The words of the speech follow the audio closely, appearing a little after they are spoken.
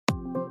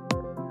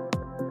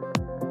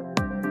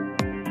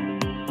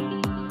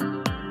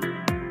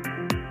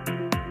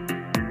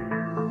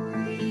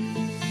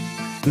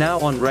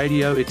Now on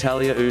Radio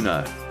Italia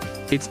Uno.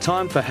 It's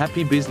time for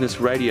Happy Business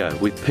Radio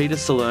with Peter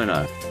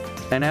Salerno,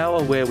 an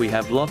hour where we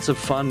have lots of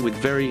fun with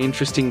very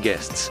interesting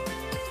guests.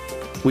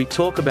 We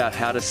talk about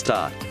how to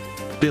start,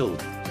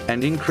 build,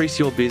 and increase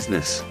your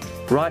business.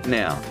 Right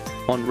now,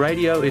 on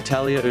Radio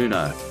Italia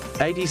Uno,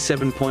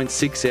 87.6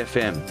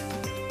 FM.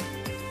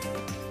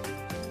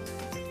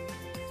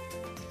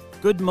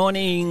 Good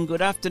morning,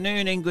 good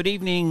afternoon, and good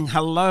evening.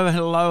 Hello,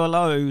 hello,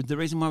 hello. The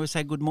reason why we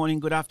say good morning,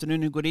 good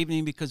afternoon, and good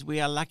evening because we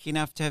are lucky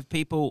enough to have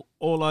people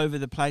all over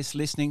the place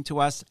listening to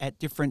us at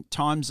different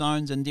time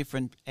zones and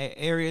different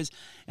areas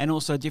and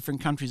also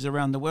different countries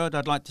around the world.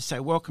 I'd like to say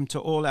welcome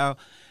to all our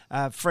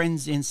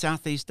friends in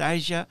Southeast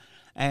Asia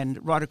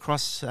and right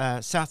across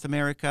South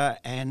America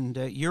and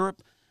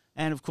Europe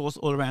and, of course,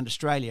 all around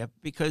Australia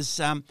because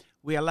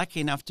we are lucky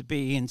enough to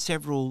be in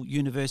several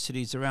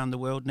universities around the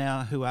world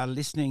now who are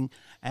listening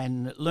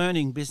and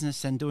learning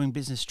business and doing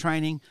business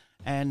training.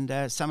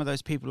 And some of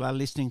those people are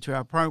listening to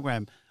our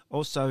program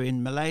also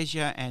in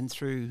Malaysia and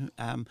through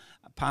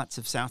parts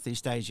of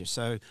Southeast Asia.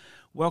 So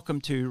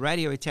welcome to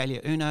Radio Italia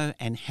Uno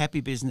and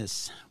Happy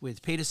Business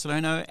with Peter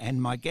Salerno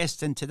and my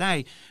guest. And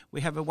today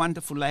we have a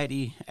wonderful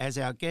lady as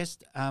our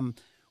guest.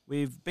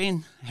 We've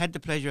had the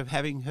pleasure of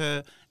having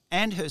her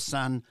and her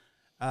son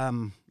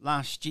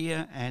last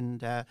year,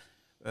 and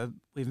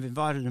we've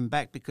invited them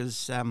back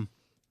because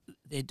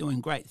they're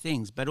doing great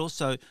things. But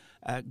also,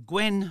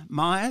 Gwen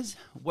Myers,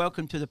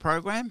 welcome to the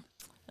program.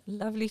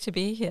 Lovely to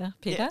be here,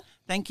 Peter. Yeah,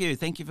 thank you.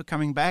 Thank you for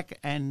coming back.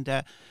 And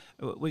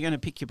we're going to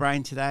pick your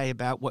brain today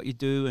about what you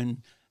do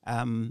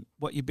and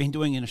what you've been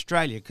doing in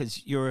Australia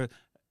because you're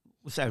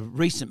a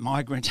recent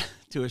migrant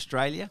to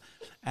Australia,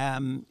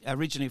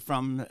 originally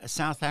from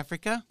South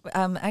Africa.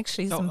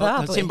 Actually,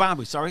 Zimbabwe.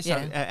 Zimbabwe, sorry,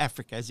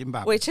 Africa,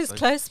 Zimbabwe. Which is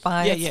close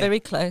by, it's very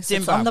close.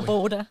 Zimbabwe. It's on the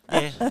border.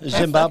 Yeah.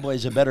 Zimbabwe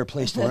is a better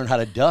place to learn how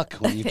to duck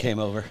when you came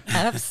over.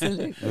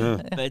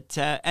 Absolutely. But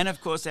and of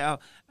course our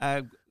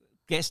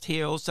guest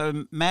here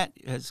also, Matt,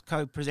 has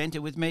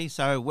co-presented with me,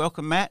 so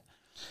welcome, Matt.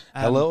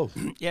 Hello.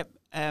 Yep.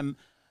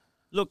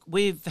 Look,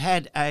 we've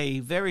had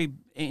a very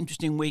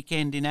interesting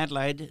weekend in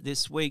Adelaide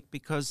this week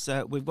because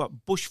we've got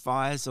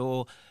bushfires,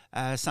 or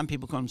some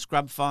people call them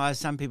scrub fires,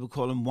 some people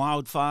call them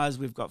wildfires.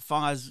 We've got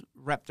fires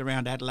wrapped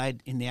around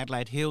Adelaide in the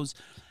Adelaide Hills.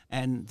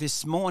 And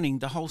this morning,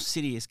 the whole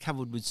city is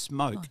covered with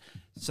smoke. Oh.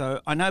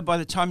 So I know by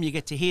the time you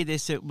get to hear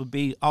this, it will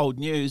be old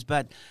news.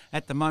 But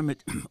at the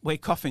moment, we're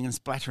coughing and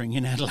splattering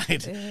in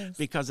Adelaide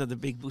because of the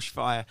big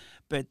bushfire.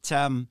 But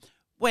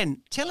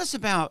Gwen, tell us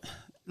about...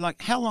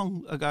 how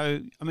long ago,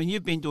 I mean,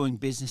 you've been doing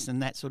business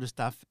and that sort of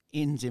stuff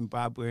in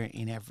Zimbabwe,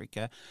 in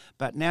Africa,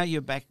 but now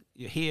you're back,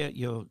 you're here,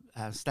 you're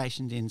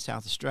stationed in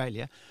South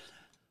Australia.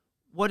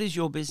 What is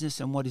your business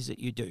and what is it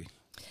you do?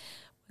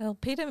 Well,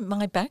 Peter,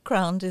 my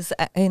background is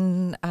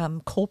in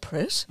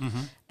corporate,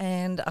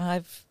 and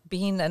I've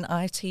been an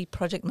IT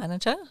project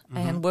manager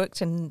and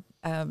worked in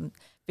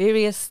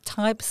various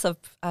types of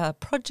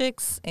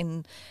projects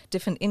in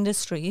different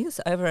industries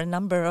over a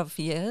number of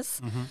years.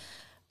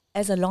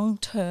 As a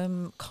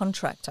long-term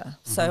contractor.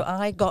 So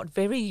I got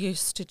very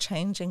used to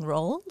changing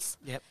roles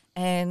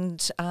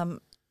and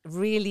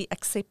really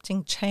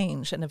accepting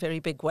change in a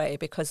very big way,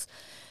 because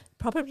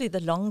probably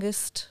the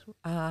longest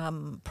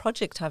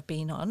project I've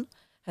been on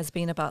has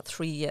been about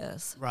 3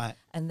 years. Right.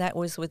 And that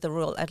was with the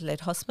Royal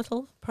Adelaide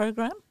Hospital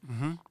program.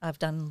 I've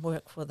done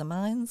work for the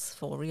mines,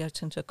 for Rio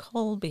Tinto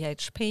Coal,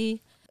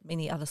 BHP,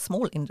 many other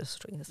small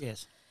industries.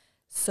 Yes.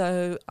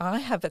 So I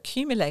have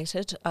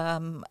accumulated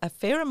a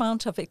fair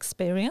amount of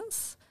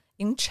experience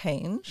in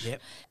change,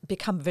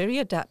 become very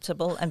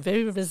adaptable and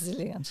very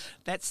resilient.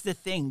 That's the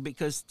thing,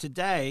 because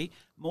today,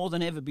 more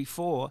than ever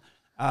before,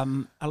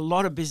 a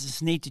lot of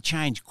business need to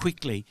change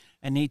quickly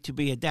and need to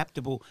be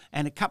adaptable.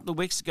 And a couple of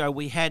weeks ago,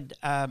 we had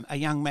a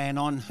young man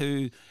on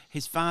who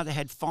his father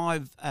had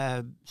 5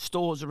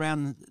 stores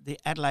around the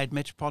Adelaide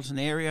metropolitan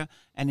area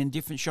and in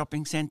different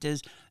shopping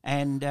centres.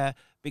 And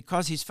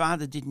because his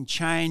father didn't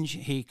change,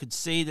 he could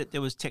see that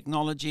there was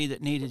technology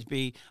that needed to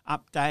be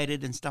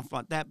updated and stuff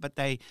like that. But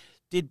they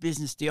did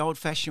business the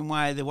old-fashioned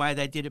way, the way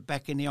they did it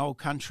back in the old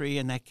country,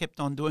 and they kept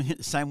on doing it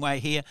the same way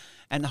here.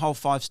 And the whole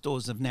 5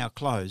 stores have now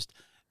closed.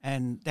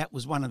 And that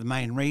was one of the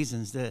main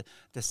reasons. The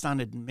son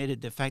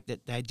admitted the fact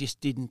that they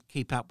just didn't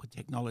keep up with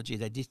technology.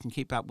 They didn't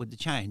keep up with the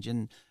change.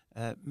 And,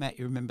 Matt,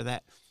 you remember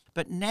that.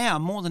 But now,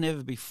 more than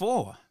ever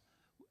before,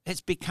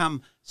 it's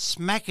become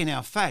smack in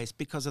our face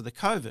because of the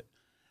COVID.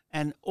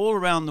 And all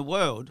around the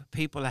world,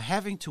 people are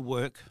having to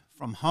work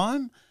from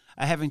home,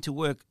 are having to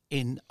work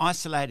in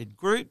isolated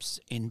groups,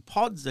 in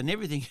pods and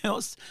everything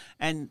else.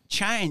 And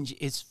change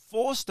is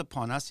forced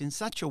upon us in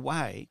such a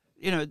way.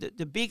 You know,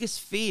 the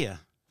biggest fear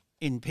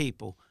in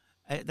people,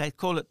 they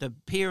call it the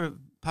fear of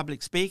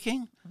public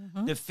speaking,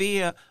 the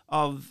fear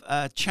of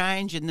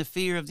change and the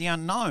fear of the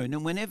unknown.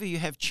 And whenever you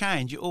have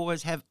change, you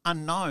always have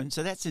unknown.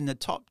 So that's in the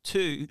top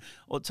 2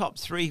 or top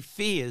 3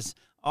 fears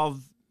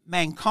of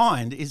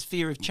mankind, is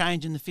fear of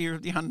change and the fear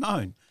of the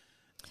unknown.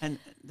 And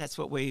that's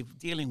what we're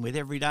dealing with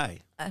every day.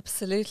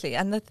 Absolutely.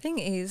 And the thing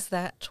is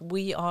that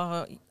we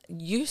are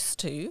used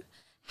to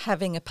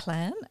having a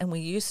plan, and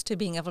we're used to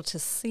being able to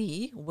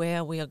see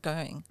where we are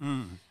going.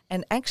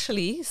 And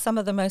actually, some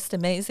of the most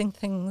amazing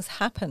things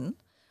happen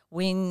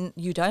when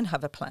you don't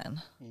have a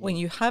plan, when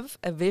you have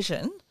a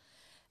vision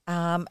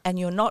and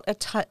you're not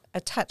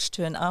attached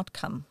to an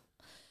outcome.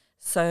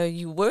 So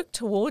you work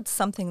towards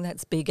something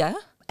that's bigger,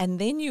 and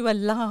then you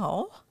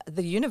allow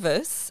the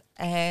universe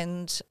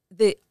and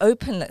the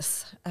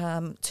openness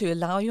to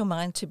allow your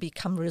mind to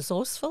become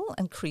resourceful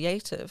and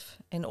creative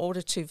in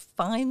order to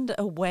find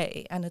a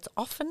way. And it's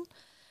often,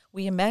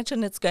 we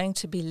imagine it's going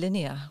to be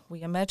linear.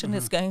 We imagine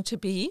it's going to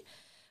be,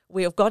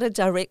 we've got a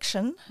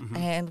direction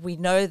and we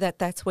know that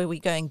that's where we're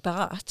going,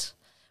 but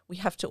we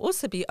have to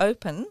also be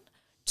open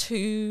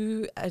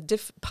to a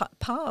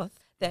path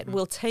that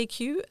will take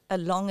you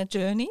along a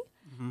journey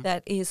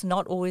that is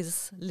not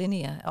always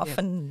linear,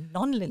 often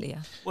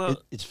non-linear. Well,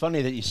 it's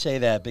funny that you say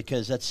that,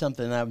 because that's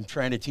something I'm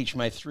trying to teach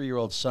my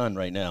 3-year-old son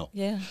right now.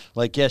 Yeah.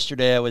 Like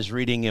yesterday, I was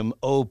reading him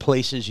 "Oh,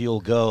 Places You'll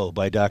Go"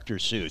 by Dr.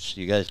 Seuss.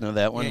 You guys know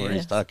that one where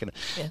he's talking.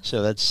 Yeah.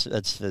 So that's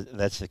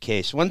the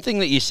case. One thing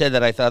that you said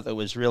that I thought that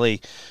was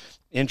really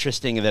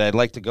interesting and that I'd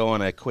like to go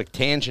on a quick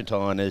tangent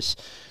on is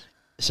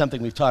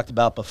something we've talked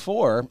about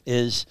before,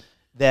 is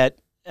that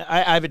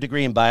I have a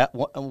degree in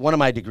one of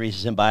my degrees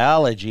is in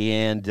biology,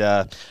 and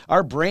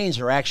our brains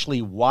are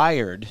actually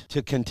wired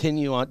to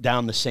continue on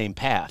down the same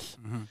path.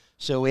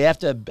 So we have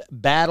to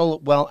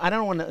battle, well, I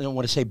don't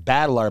want to say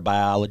battle our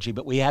biology,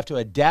 but we have to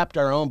adapt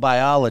our own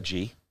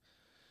biology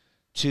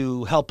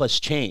to help us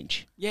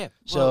change. Yeah.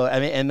 So,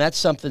 I mean, and that's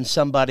something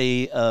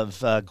somebody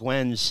of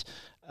Gwen's,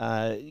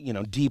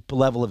 deep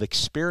level of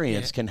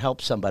experience can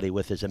help somebody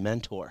with as a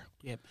mentor.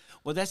 Yeah.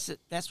 Well,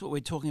 that's what we're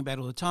talking about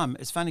all the time.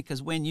 It's funny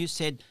because when you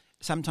said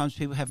sometimes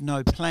people have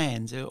no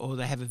plans or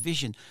they have a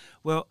vision.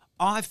 Well,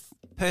 I've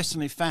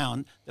personally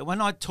found that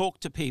when I talk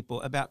to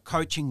people about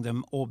coaching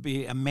them or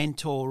be a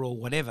mentor or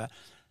whatever,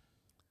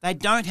 they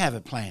don't have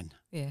a plan.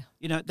 Yeah.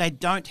 They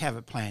don't have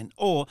a plan,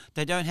 or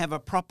they don't have a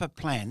proper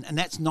plan. And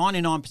that's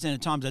 99% of the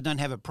times they don't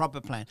have a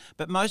proper plan.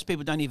 But most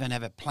people don't even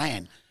have a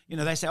plan.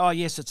 They say, oh,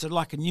 yes, it's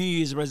like a New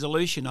Year's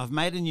resolution. I've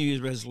made a New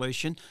Year's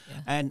resolution.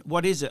 Yeah. And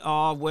what is it?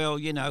 Oh, well,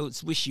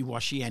 it's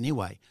wishy-washy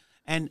anyway.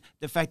 And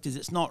the fact is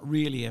it's not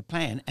really a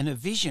plan. And a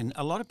vision,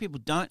 a lot of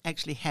people don't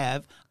actually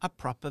have a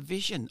proper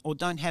vision or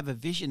don't have a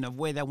vision of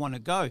where they want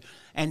to go.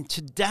 And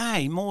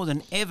today, more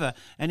than ever,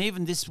 and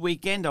even this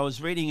weekend, I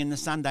was reading in the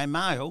Sunday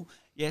Mail.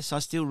 Yes, I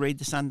still read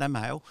the Sunday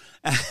Mail.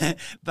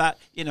 But,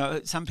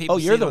 some people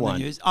see it on the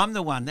news. I'm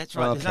the one, that's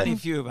right. Okay. There's only a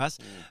few of us.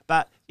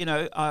 But,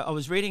 I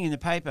was reading in the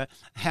paper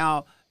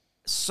how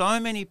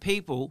so many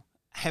people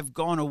have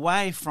gone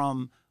away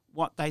from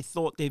what they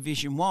thought their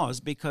vision was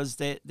because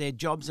their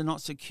jobs are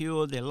not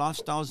secure, their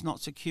lifestyle's not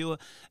secure.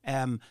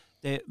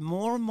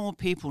 More and more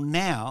people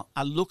now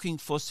are looking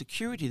for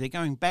security. They're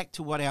going back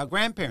to what our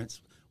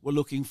grandparents were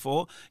looking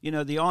for,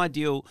 the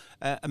ideal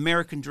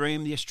American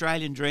dream, the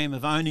Australian dream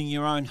of owning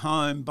your own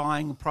home,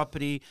 buying a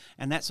property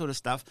and that sort of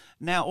stuff.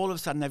 Now, all of a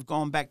sudden, they've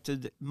gone back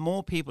to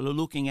more people are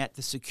looking at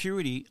the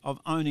security of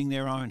owning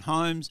their own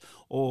homes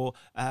or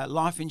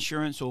life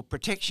insurance or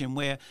protection,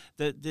 where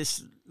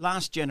this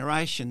last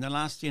generation, the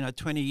last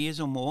 20 years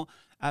or more,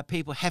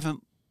 people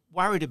haven't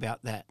worried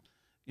about that.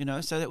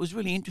 So that was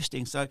really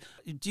interesting. So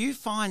do you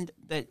find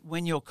that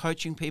when you're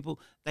coaching people,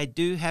 they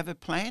do have a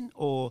plan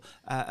or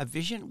a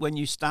vision when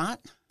you start?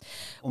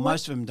 Or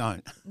most of them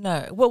don't?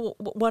 No. Well,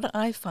 what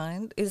I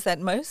find is that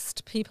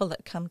most people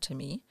that come to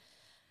me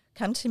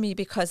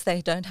because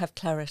they don't have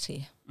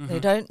clarity.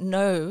 They don't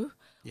know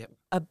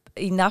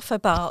enough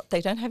about, they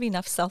don't have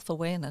enough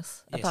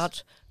self-awareness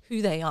about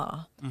who they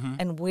are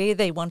and where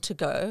they want to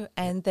go.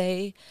 And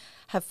they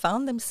have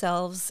found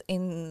themselves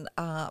in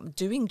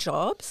doing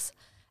jobs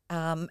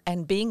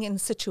and being in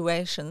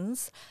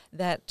situations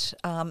that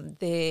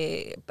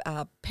their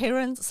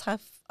parents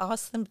have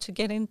asked them to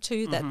get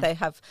into, that they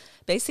have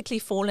basically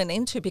fallen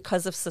into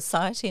because of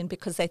society and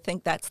because they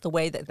think that's the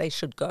way that they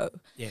should go.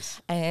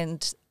 Yes.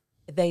 And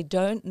they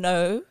don't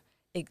know,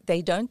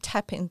 they don't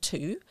tap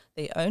into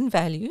their own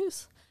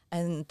values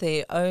and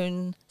their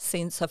own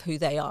sense of who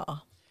they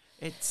are.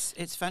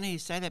 It's funny you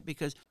say that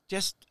because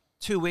just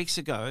 2 weeks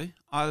ago,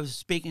 I was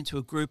speaking to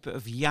a group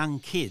of young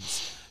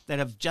kids that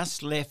have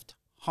just left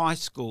high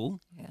school,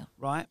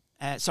 right?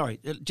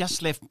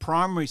 Just left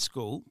primary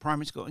school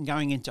and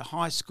going into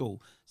high school.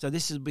 So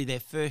this will be their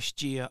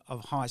first year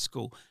of high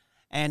school.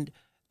 And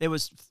there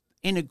was,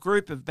 in a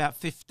group of about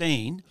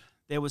 15,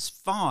 there was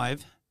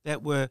 5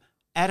 that were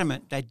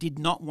adamant they did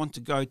not want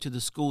to go to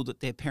the school that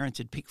their parents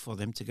had picked for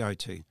them to go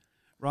to,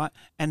 right?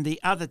 And the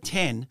other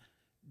 10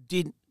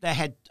 they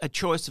had a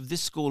choice of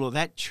this school or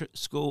that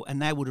school,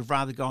 and they would have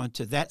rather gone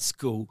to that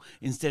school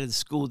instead of the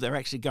school they're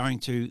actually going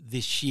to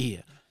this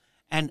year.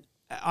 And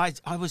I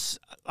was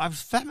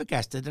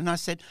flabbergasted, and I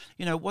said,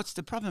 what's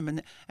the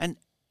problem? And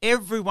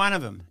every one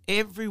of them,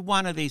 every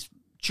one of these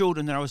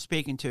children that I was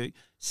speaking to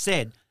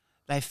said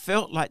they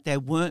felt like they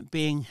weren't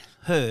being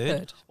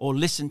heard or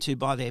listened to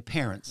by their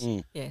parents.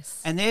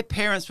 Yes. And their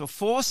parents were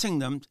forcing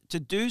them to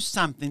do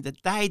something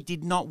that they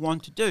did not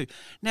want to do.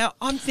 Now,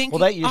 I'm thinking,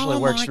 Well, that usually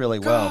works really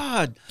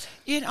well.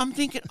 Yeah, I'm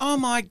thinking, oh,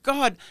 my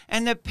God.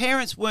 And the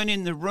parents weren't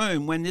in the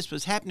room when this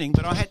was happening,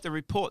 but I had to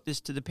report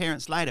this to the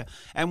parents later.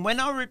 And when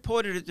I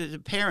reported it to the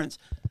parents,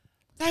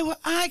 they were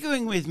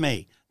arguing with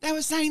me. They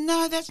were saying,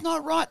 no, that's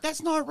not right.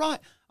 That's not right.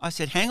 I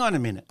said, hang on a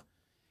minute.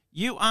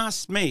 You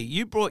asked me,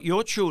 you brought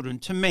your children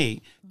to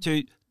me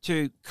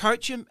to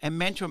coach them and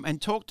mentor them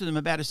and talk to them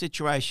about a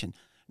situation.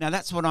 Now,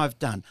 that's what I've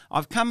done.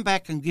 I've come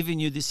back and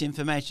given you this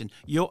information.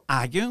 You're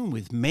arguing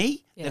with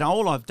me that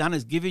all I've done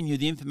is given you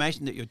the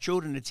information that your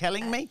children are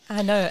telling me?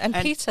 I know. And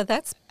Peter,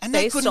 that's and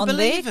based they couldn't on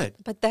believe their, it.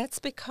 But that's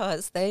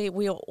because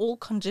we are all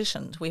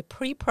conditioned. We're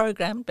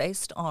pre-programmed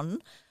based on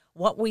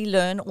what we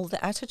learn, all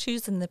the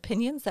attitudes and the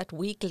opinions that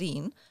we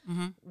glean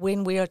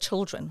when we are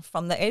children.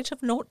 From the age of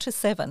 0 to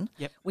 7,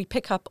 we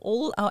pick up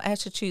all our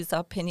attitudes,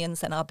 our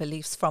opinions and our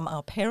beliefs from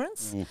our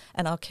parents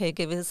and our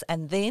caregivers,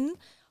 and then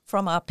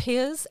from our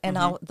peers and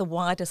the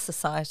wider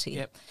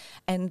society.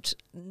 And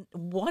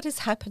what is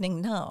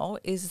happening now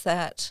is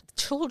that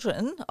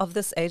children of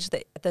this age,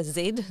 the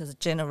Z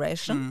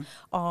generation,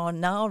 are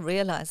now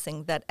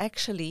realizing that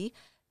actually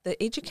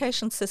the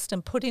education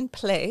system put in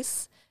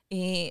place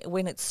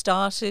when it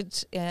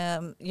started,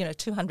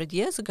 200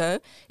 years ago,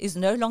 is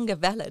no longer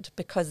valid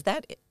because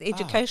that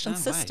education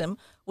system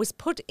was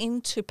put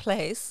into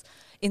place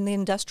in the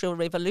Industrial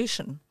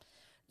Revolution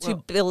to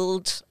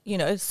build,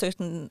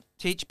 certain...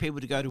 Teach people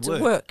to go to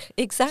work.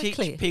 Exactly.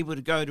 Teach people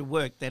to go to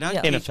work. They don't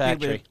teach in a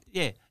factory.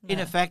 In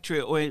a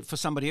factory or for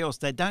somebody else.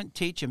 They don't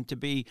teach them to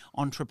be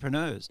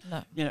entrepreneurs.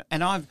 No.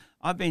 And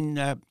I've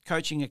been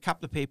coaching a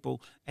couple of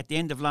people at the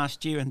end of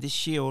last year and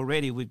this year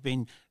already. We've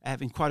been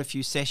having quite a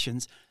few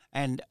sessions.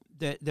 And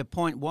the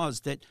point was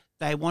that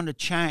they want to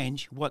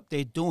change what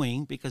they're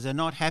doing because they're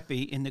not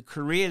happy in the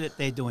career that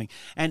they're doing.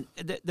 And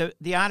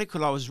the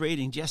article I was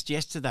reading just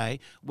yesterday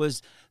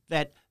was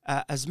that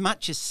as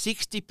much as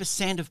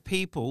 60% of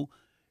people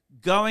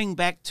going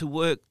back to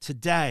work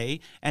today,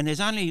 and there's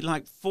only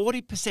like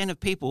 40% of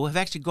people who have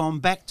actually gone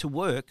back to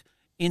work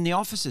in the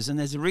offices, and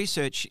there's a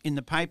research in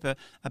the paper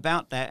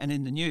about that, and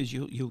in the news,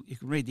 you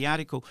can read the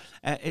article.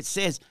 It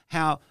says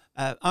how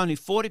only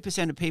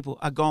 40% of people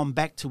are gone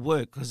back to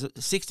work because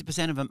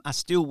 60% of them are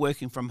still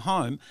working from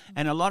home,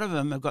 and a lot of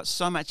them have got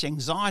so much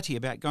anxiety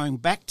about going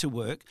back to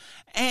work.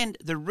 And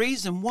the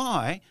reason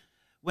why,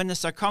 when the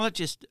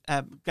psychologist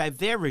gave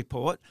their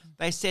report,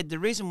 they said the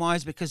reason why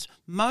is because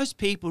most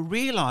people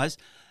realise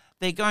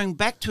they're going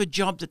back to a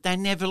job that they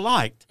never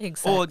liked,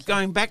 or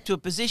going back to a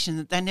position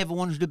that they never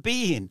wanted to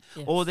be in,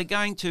 or they're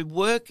going to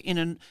work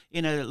in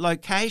a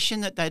location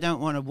that they don't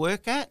want to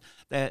work at,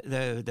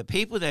 the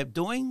people they're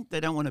doing they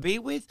don't want to be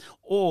with,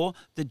 or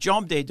the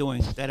job they're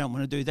doing they don't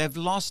want to do. They've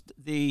lost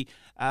they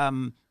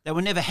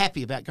were never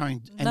happy about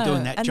going and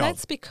doing that job. And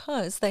that's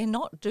because they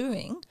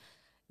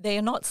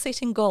are not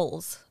setting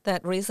goals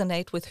that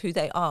resonate with who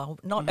they are,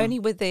 not only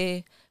with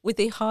their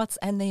hearts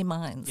and their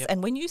minds.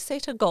 And when you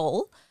set a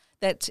goal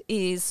that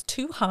is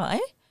too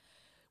high,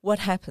 what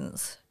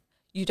happens?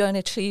 You don't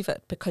achieve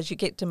it because you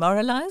get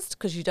demoralized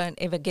because you don't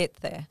ever get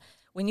there.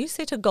 When you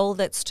set a goal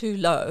that's too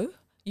low,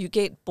 you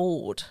get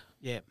bored.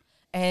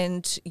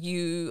 And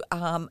you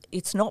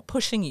it's not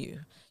pushing you.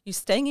 You're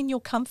staying in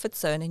your comfort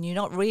zone and you're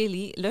not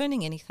really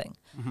learning anything.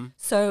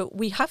 So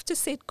we have to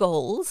set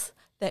goals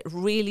that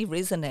really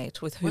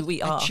resonate with who we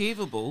are.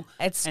 Achievable,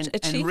 achievable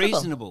and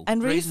reasonable.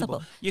 And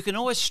reasonable. You can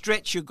always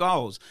stretch your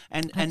goals.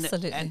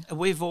 Absolutely. And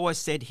we've always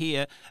said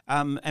here,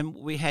 and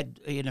we had,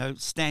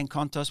 Stan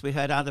Kontos, we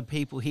had other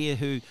people here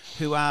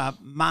who are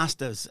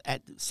masters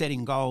at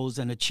setting goals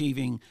and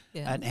achieving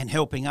and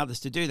helping others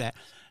to do that.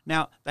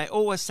 Now, they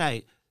always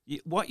say,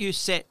 what you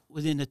set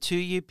within a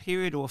 2-year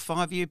period or a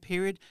 5-year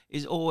period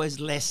is always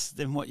less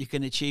than what you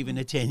can achieve in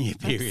a 10-year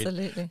period.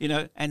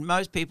 Absolutely. And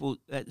most people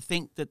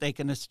think that they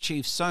can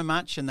achieve so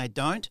much and they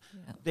don't,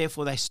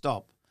 therefore they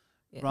stop,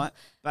 right?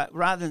 But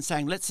rather than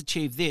saying, let's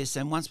achieve this,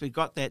 and once we've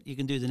got that, you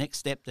can do the next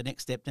step, the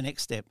next step, the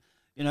next step.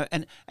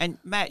 And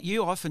Matt,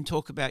 you often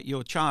talk about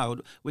your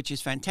child, which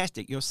is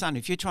fantastic, your son.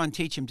 If you try and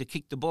teach him to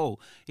kick the ball,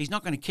 he's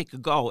not going to kick a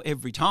goal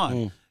every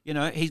time.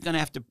 He's going to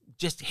have to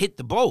just hit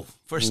the ball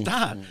for a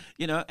start,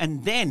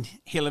 and then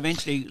he'll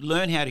eventually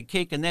learn how to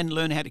kick and then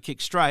learn how to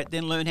kick straight,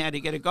 then learn how to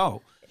get a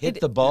goal.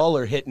 Hit the ball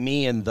or hit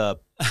me in the...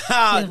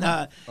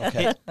 No.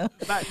 Okay.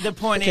 But the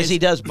point because is... he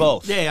does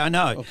both. Yeah, I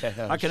know. Okay.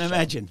 I can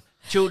imagine.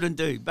 Children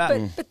do.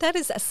 But that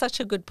is such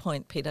a good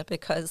point, Peter,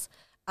 because...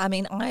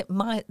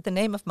 the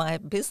name of my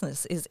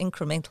business is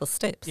Incremental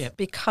Steps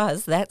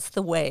because that's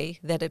the way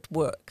that it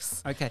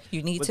works. Okay.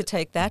 You need to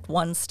take that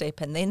one step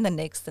and then the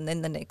next and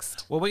then the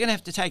next. Well, we're going to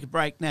have to take a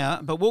break now,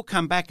 but we'll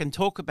come back and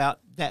talk about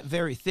that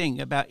very thing,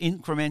 about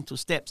incremental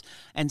steps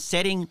and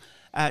setting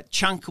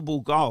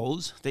chunkable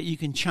goals that you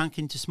can chunk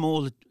into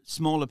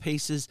smaller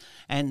pieces.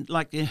 And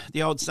like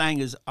the old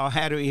saying is,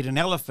 how to eat an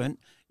elephant,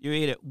 you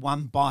eat it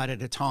one bite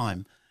at a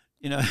time.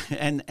 you know,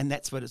 and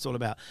that's what it's all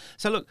about.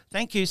 So look,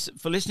 thank you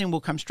for listening.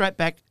 We'll come straight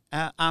back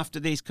after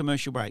these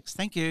commercial breaks.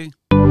 Thank you.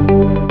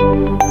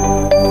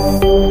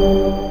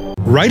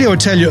 Radio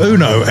Italia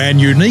Uno and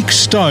Unique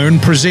Stone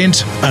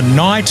present A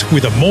Night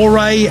with Amore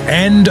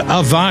and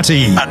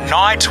Avati. A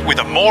Night with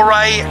Amore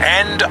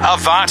and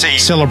Avati.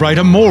 Celebrate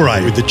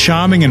Amore with the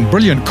charming and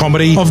brilliant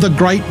comedy of the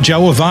great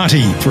Joe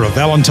Avati for a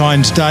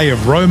Valentine's Day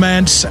of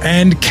romance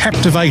and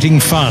captivating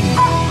fun.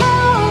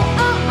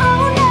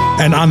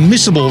 An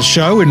unmissable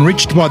show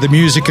enriched by the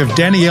music of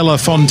Daniela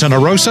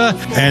Fontanarosa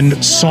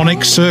and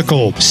Sonic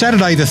Circle.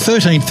 Saturday the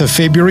 13th of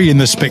February in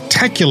the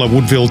spectacular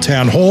Woodville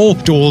Town Hall.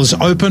 Doors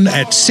open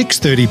at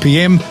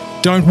 6:30pm.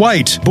 Don't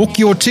wait. Book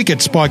your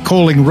tickets by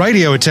calling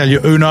Radio Italia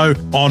Uno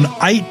on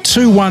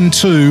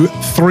 8212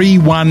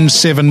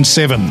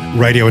 3177.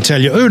 Radio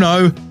Italia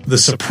Uno, the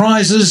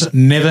surprises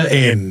never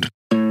end.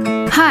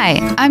 Hi,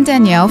 I'm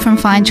Danielle from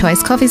Fine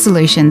Choice Coffee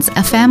Solutions,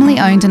 a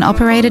family-owned and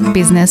operated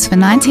business for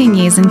 19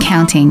 years and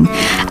counting.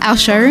 Our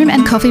showroom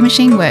and coffee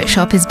machine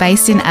workshop is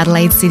based in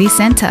Adelaide City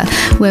Centre,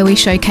 where we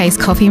showcase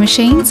coffee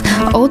machines,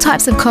 all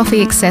types of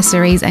coffee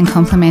accessories and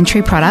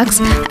complementary products,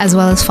 as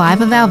well as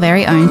 5 of our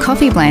very own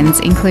coffee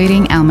blends,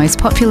 including our most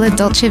popular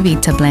Dolce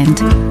Vita blend.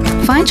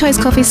 Fine Choice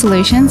Coffee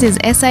Solutions is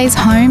SA's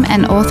home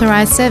and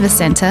authorised service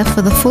centre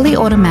for the fully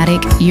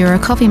automatic Euro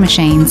coffee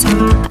machines.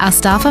 Our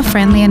staff are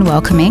friendly and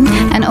welcoming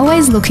and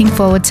always looking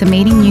forward to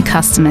meeting new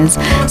customers,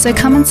 so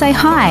come and say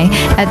hi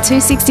at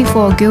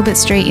 264 Gilbert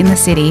Street in the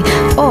city,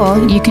 or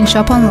you can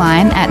shop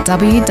online at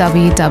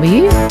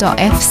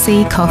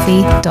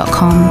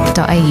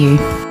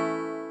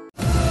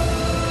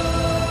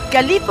www.fccoffee.com.au.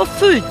 Gallipo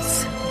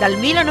Foods, dal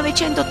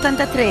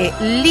 1983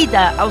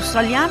 leader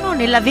australiano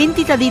nella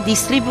vendita di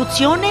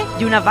distribuzione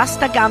di una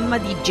vasta gamma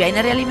di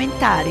generi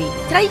alimentari,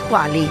 tra i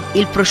quali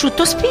il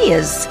prosciutto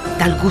Spears,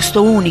 dal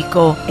gusto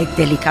unico e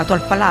delicato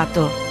al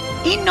palato.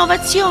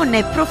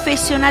 Innovazione,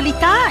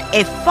 professionalità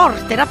e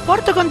forte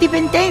rapporto con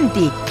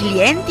dipendenti,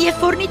 clienti e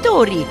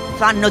fornitori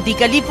fanno di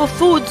Gallipo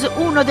Foods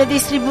uno dei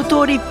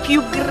distributori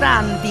più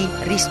grandi,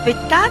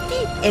 rispettati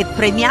e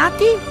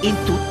premiati in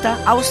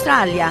tutta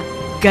Australia.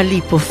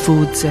 Gallipo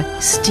Foods,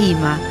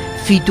 stima,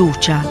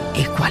 fiducia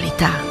e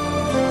qualità.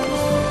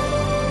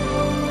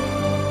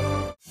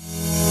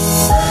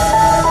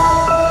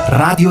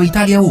 Radio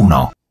Italia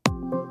 1.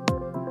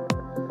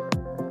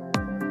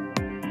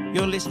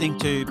 You're listening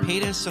to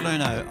Peter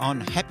Salerno on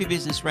Happy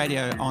Business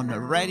Radio on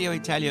Radio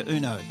Italia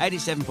Uno,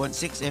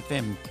 87.6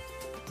 FM.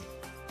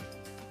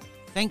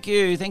 Thank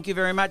you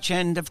very much,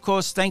 and of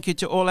course, thank you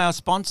to all our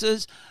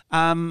sponsors.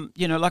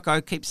 You know, like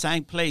I keep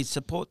saying, please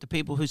support the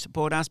people who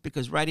support us,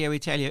 because Radio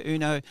Italia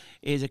Uno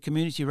is a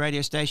community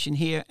radio station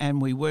here,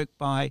 and we work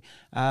by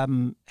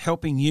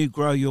helping you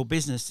grow your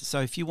business.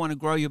 So if you want to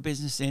grow your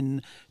business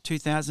in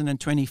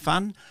 2020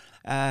 fun,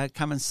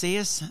 come and see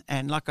us.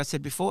 And like I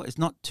said before, it's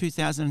not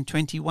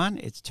 2021,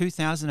 it's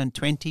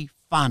 2020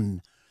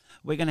 fun.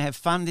 We're going to have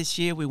fun this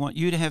year. We want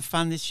you to have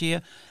fun this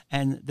year.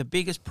 And the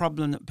biggest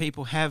problem that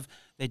people have,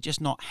 they're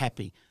just not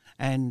happy.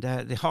 And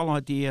the whole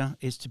idea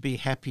is to be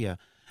happier.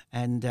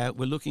 And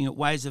we're looking at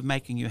ways of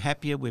making you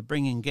happier. We're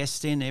bringing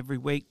guests in every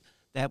week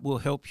that will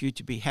help you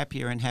to be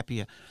happier and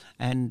happier.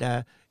 And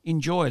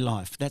enjoy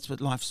life. That's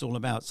what life's all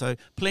about. So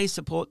please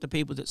support the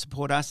people that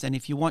support us. And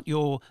if you want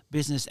your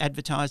business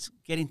advertised,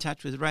 get in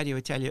touch with Radio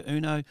Italia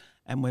Uno,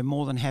 and we're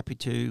more than happy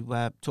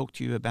to talk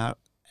to you about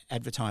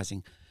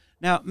advertising.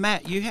 Now,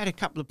 Matt, you had a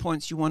couple of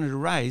points you wanted to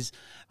raise.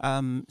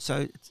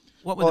 So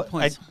what were the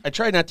points? I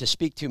try not to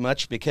speak too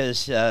much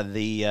because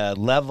the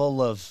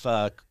level of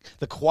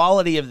the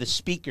quality of the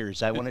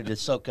speakers, I wanted to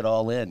soak it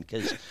all in,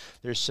 because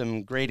there's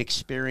some great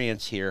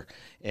experience here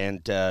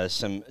and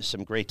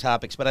some great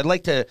topics. But I'd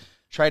like to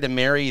try to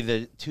marry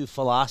the two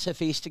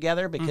philosophies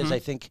together, because I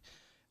think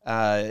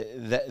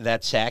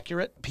that's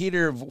accurate.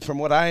 Peter, from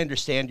what I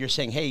understand, you're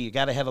saying, hey, you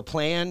got to have a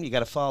plan, you got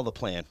to follow the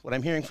plan. What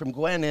I'm hearing from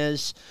Gwen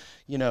is,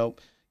 you know,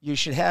 you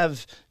should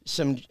have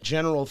some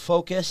general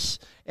focus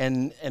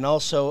and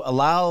also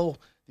allow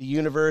the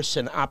universe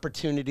and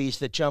opportunities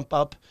that jump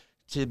up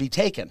to be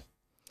taken.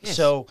 Yes.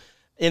 So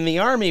in the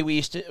Army, we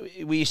used to,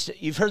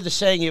 you've heard the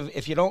saying,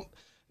 if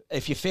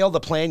you fail the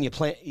plan,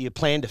 you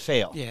plan to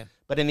fail. Yeah.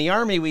 But in the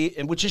Army,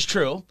 which is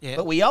true,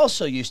 but we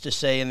also used to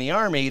say in the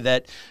Army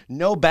that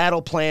no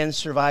battle plan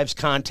survives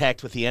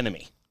contact with the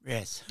enemy.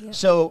 Yes. Yeah.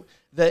 So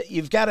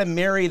you've got to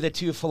marry the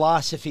two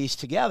philosophies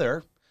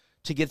together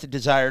to get the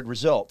desired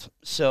result.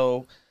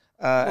 So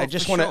I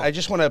just want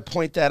to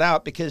point that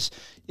out, because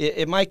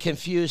it might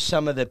confuse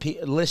some of the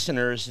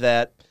listeners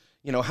that,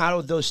 you know, how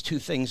do those two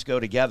things go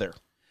together?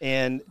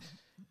 And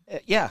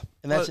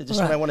And that's just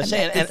what I want to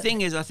say. The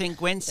thing is, I think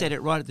Gwen said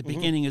it right at the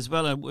beginning as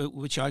well,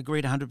 which I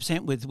agreed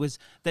 100% with, was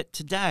that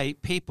today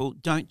people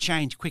don't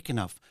change quick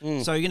enough.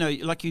 So,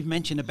 like you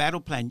mentioned, a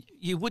battle plan,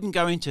 you wouldn't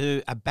go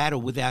into a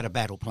battle without a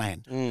battle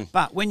plan.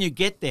 But when you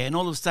get there and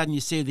all of a sudden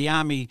you see the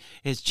army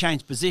has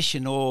changed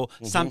position or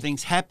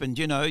something's happened,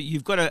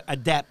 you've got to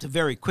adapt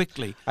very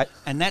quickly.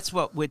 And that's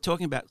what we're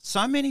talking about.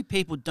 So many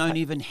people don't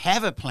even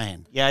have a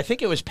plan. Yeah, I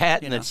think it was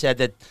Patton that said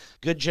that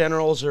good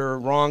generals are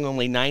wrong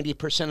only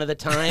 90% of the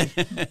time.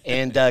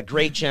 And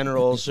great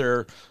generals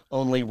are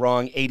only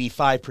wrong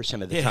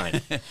 85% of the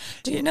time.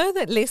 Do you know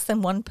that less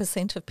than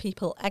 1% of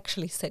people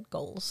actually set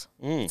goals?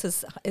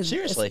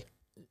 Seriously?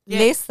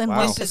 Less than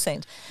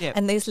 1%. Yeah.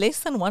 And there's less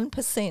than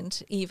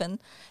 1% even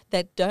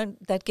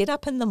that get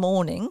up in the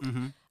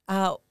morning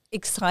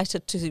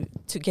excited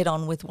to get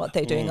on with what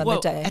they're doing on the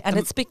day. And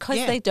it's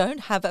because they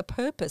don't have a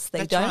purpose.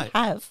 They don't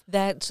have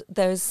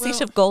those set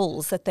of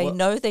goals that they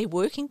know they're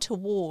working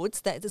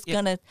towards that is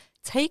going to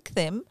take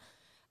them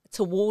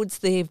towards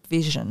their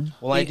vision.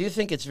 Well, I do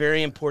think it's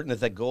very important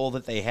that the goal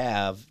that they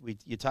have,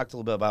 you talked a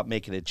little bit about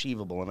making it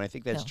achievable, and I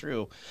think that's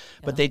true,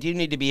 but they do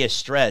need to be a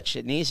stretch.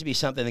 It needs to be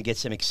something that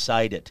gets them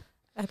excited.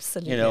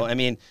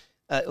 Absolutely.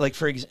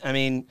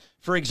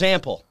 For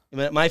example,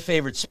 my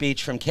favorite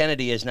speech from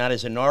Kennedy is not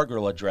his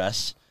inaugural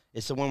address.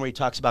 It's the one where he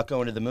talks about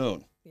going to the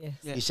moon. Yes.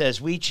 He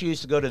says, we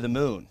choose to go to the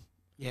moon.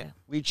 Yeah.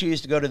 We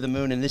choose to go to the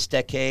moon in this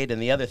decade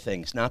and the other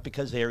things, not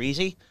because they are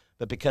easy,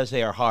 but because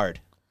they are hard.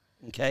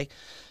 Okay?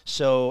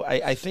 So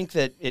I think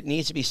that it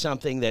needs to be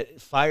something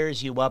that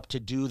fires you up to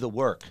do the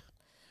work.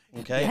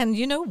 Okay? And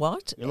you know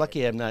what? You're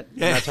lucky I'm not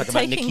talking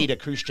about Nikita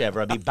Khrushchev,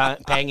 or I'd be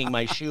banging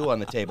my shoe on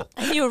the table.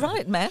 And you're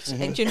right, Matt.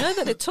 And you know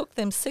that it took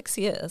them 6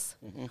 years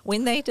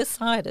when they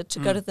decided to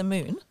go to the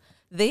moon.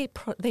 Their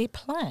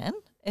plan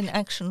in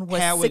action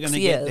was how 6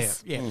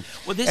 years. Get there. Yeah.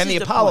 Well, this and is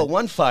the Apollo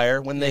 1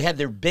 fire, when they had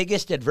their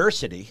biggest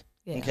adversity,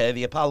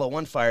 the Apollo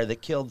 1 fire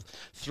that killed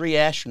 3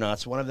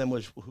 astronauts, one of them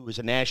who was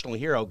a national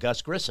hero,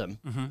 Gus Grissom,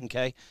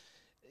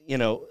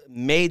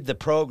 made the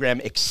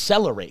program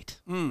accelerate,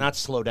 not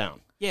slow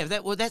down. Yeah,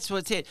 that's what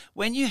it said.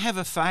 When you have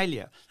a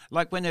failure,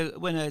 like when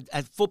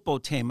a football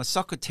team, a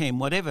soccer team,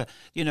 whatever,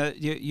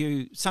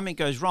 you something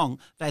goes wrong,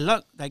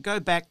 they go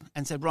back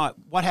and say, right,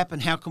 what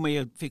happened? How can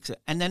we fix it?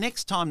 And the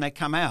next time they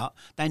come out,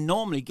 they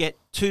normally get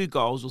 2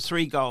 goals or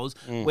 3 goals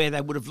where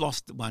they would have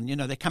lost one.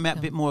 They come out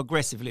a bit more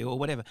aggressively or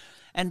whatever.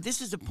 And this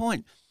is the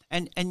point.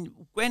 And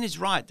Gwen is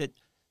right that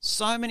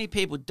so many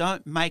people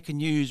don't make a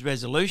New Year's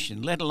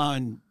resolution, let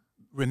alone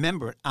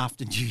remember it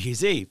after New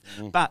Year's Eve.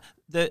 But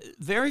the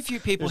very few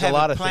people have a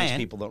plan. There's a lot of things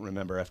people don't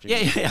remember after New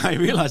Year's Eve. Yeah, I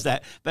realise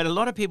that. But a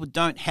lot of people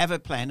don't have a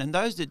plan, and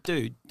those that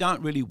do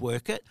don't really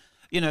work it.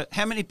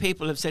 How many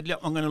people have said,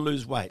 look, I'm going to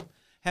lose weight?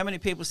 How many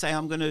people say,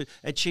 I'm going to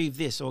achieve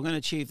this or I'm going to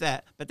achieve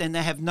that, but then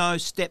they have no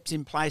steps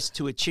in place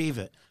to achieve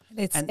it?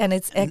 It's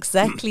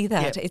exactly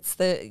that.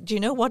 Do you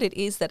know what it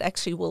is that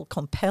actually will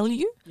compel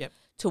you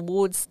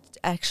towards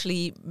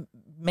actually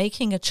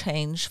making a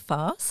change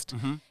fast?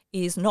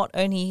 Is not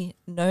only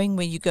knowing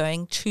where you're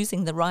going,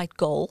 choosing the right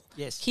goal,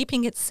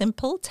 keeping it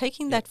simple,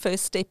 taking that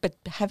first step, but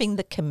having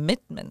the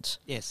commitment.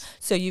 Yes.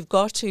 So you've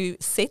got to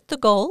set the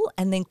goal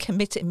and then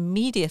commit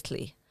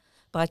immediately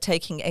by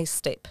taking a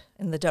step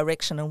in the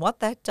direction. And what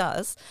that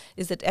does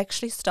is it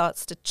actually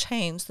starts to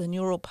change the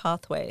neural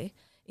pathway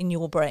in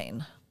your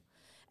brain.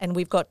 And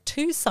we've got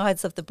 2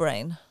 sides of the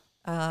brain,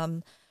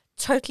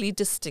 totally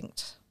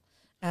distinct.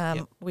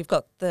 We've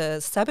got the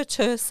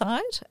saboteur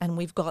side, and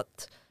we've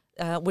got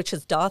which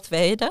is Darth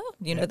Vader,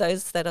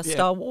 those that are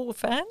Star Wars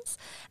fans.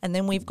 And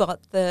then we've got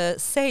the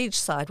sage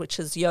side, which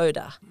is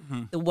Yoda,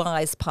 the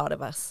wise part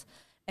of us.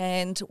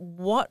 And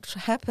what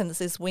happens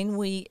is when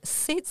we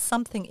set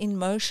something in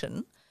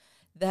motion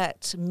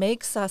that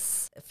makes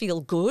us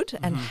feel good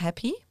and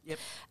happy,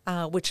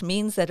 which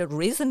means that it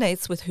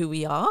resonates with who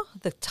we are,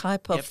 the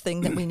type of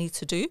thing that we need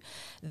to do,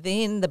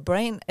 then the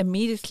brain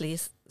immediately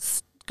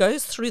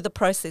goes through the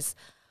process.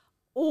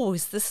 Oh,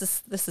 this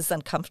is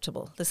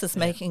uncomfortable. This is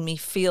making me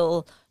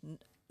feel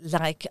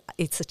like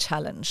it's a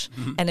challenge.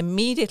 And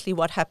immediately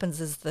what happens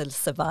is the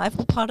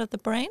survival part of the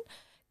brain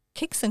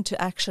kicks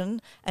into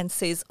action and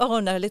says,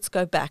 oh, no, let's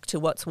go back to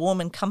what's warm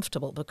and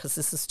comfortable because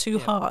this is too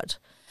hard.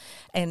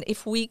 And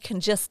if we can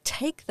just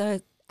take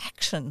the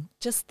action,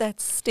 just that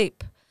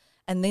step,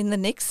 and then the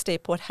next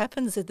step, what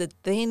happens is it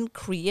then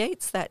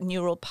creates that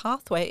neural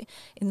pathway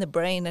in the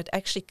brain. It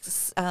actually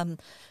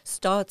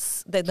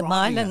starts the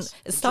myelin.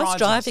 It starts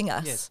driving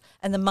us, yes.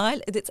 And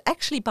it's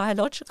actually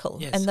biological.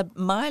 Yes. And the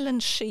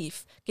myelin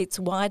sheath gets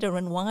wider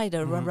and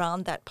wider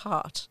around that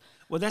part.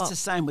 Well, that's the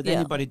same with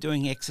anybody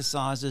doing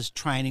exercises,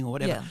 training, or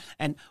whatever. Yeah.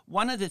 And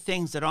one of the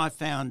things that I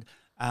found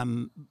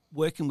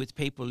working with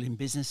people in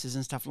businesses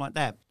and stuff like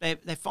that,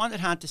 they find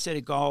it hard to set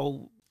a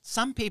goal.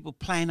 Some people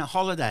plan a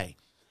holiday.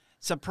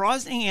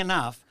 Surprisingly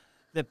enough,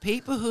 the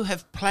people who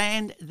have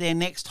planned their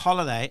next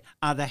holiday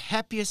are the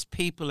happiest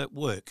people at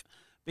work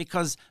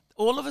because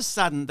all of a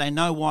sudden they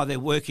know why they're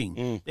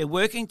working. They're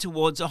working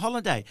towards a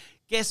holiday.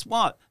 Guess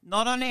what?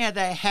 Not only are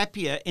they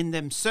happier in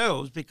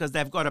themselves because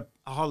they've got a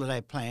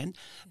holiday planned,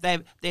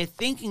 they're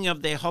thinking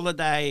of their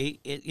holiday,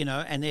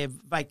 and their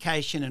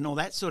vacation and all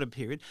that sort of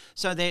period.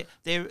 So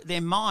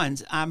their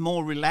minds are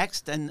more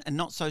relaxed and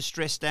not so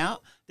stressed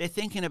out. They're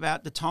thinking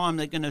about the time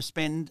they're going to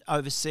spend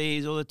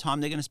overseas or the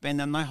time they're going to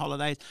spend on their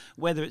holidays,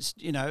 whether it's,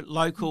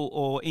 local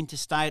or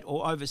interstate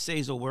or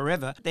overseas or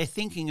wherever. They're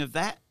thinking of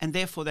that, and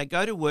therefore they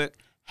go to work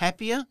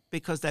happier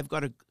because they've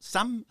got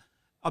some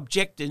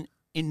objective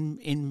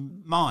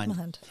in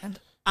mind. And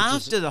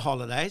after the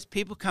holidays,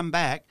 people come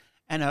back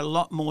and are a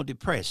lot more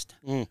depressed,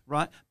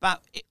 right?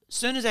 But as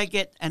soon as they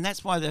get, and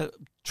that's why the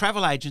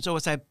travel agents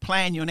always say,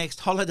 plan your next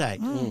holiday.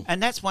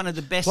 And that's one of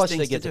the best things to do.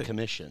 Plus they get the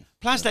commission.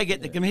 Plus they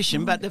get the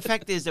commission. But the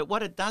fact is that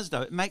what it does,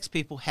 though, it makes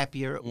people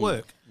happier at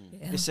work,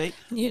 you see.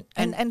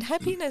 And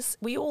happiness,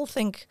 we all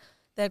think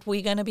that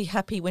we're going to be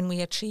happy when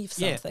we achieve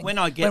something. When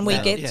we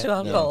get to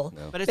our goal.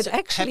 But it's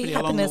actually happiness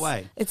along the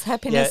way. It's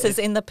happiness is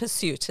in the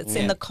pursuit. It's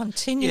in the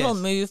continual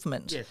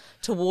movement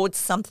towards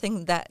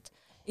something that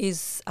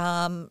is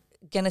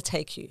going to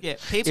take you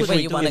to where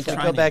you want to go. If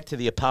we go back to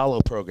the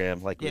Apollo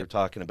program, like we were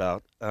talking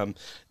about,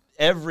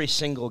 every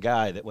single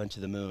guy that went to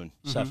the moon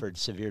suffered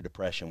severe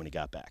depression when he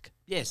got back.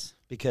 Yes.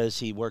 Because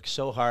he worked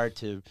so hard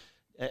to...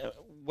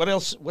 what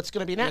else? What's going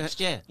to be next?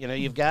 Yeah.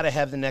 You've got to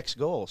have the next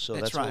goal. So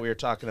that's right. what we were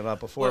talking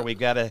about before. We've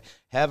got to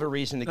have a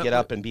reason to get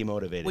up and be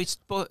motivated.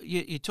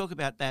 You talk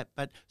about that,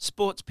 but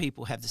sports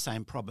people have the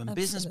same problem.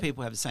 Absolutely. Business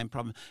people have the same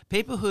problem.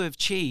 People who have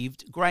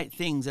achieved great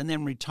things and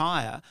then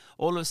retire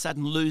all of a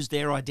sudden lose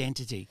their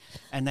identity,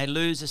 and they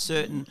lose a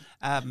certain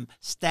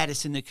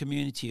status in the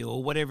community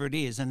or whatever it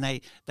is, and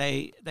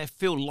they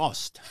feel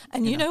lost.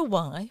 And you know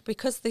why?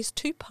 Because there's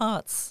two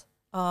parts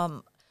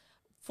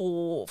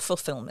for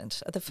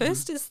fulfillment. The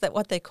first is that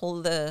what they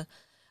call the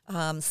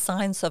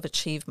science of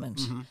achievement.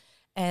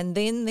 And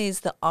then there's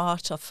the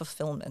art of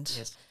fulfillment.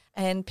 Yes.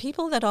 And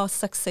people that are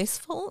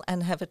successful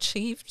and have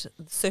achieved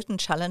certain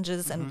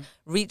challenges and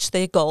reached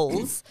their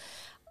goals,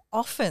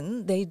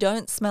 often they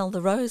don't smell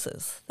the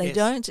roses. They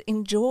don't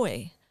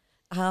enjoy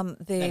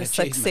their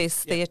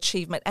success, their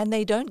achievement, and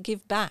they don't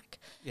give back.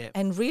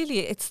 And really,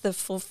 it's the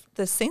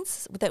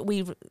sense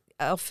that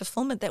our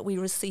fulfillment that we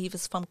receive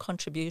is from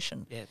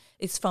contribution.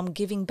 It's from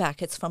giving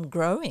back. It's from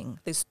growing.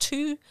 There's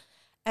two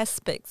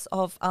aspects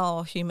of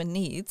our human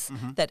needs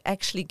that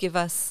actually give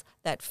us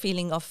that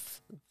feeling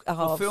of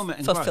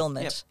fulfillment.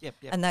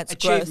 And that's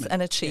growth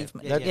and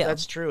achievement.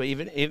 That's true.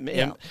 Even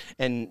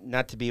and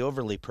not to be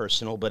overly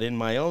personal, but in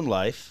my own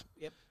life,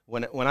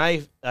 when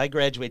I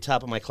graduated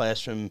top of my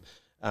class from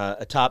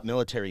a top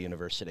military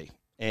university,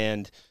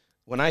 and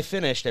when I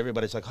finished,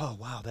 everybody's like, "Oh,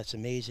 wow, that's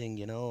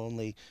amazing!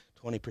 Only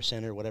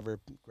 20% or whatever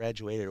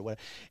graduated or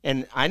whatever."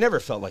 And I never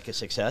felt like a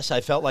success.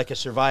 I felt like a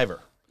survivor.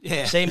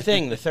 Yeah. Same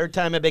thing. The third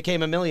time I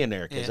became a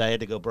millionaire because I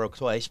had to go broke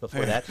twice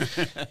before that.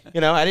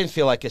 I didn't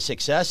feel like a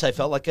success. I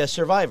felt like a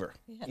survivor.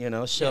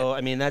 So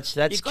I mean that's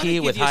key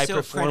with high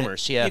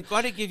performers. Credit. You've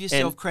got to give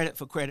yourself credit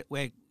for credit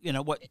where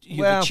what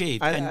you've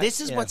achieved, and this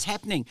is what's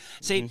happening.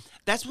 See,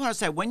 that's what I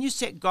say. When you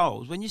set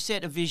goals, when you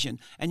set a vision,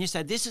 and you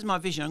say, "This is my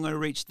vision. I'm going to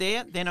reach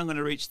there. Then I'm going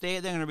to reach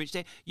there. Then I'm going to reach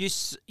there."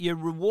 You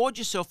reward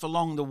yourself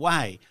along the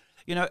way.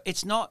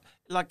 It's not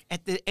like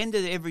at the end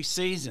of every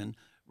season.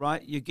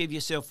 Right, you give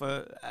yourself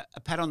a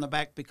pat on the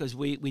back because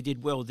we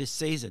did well this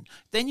season.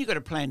 Then you've got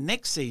to plan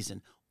next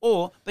season.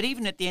 But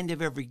even at the end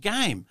of every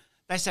game,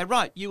 they say,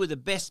 right, you were the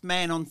best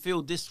man on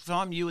field this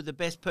time. You were the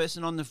best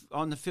person on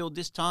the field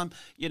this time.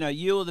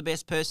 You were the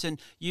best person.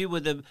 You were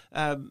the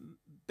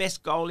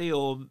best goalie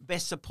or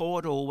best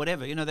support or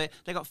whatever.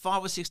 They got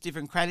 5 or 6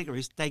 different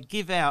categories they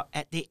give out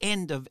at the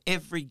end of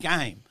every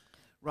game,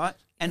 right?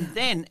 And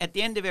then at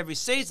the end of every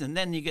season,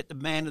 then you get the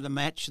man of the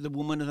match, the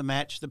woman of the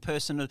match, the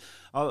person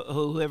or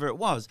whoever it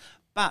was.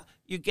 But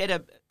you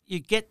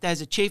get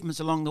those achievements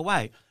along the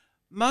way.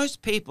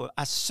 Most people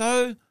are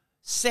so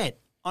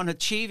set on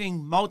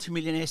achieving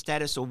multimillionaire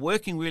status or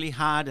working really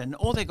hard, and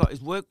all they got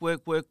is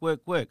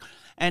work.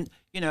 And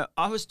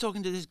I was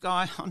talking to this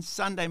guy on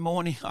Sunday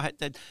morning. I had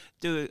to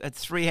do a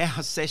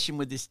 3-hour session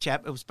with this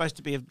chap. It was supposed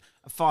to be a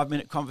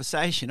 5-minute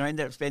conversation. I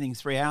ended up spending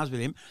 3 hours with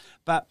him,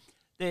 but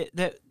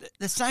the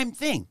same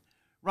thing,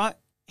 right?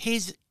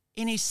 He's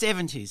in his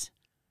 70s.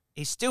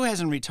 He still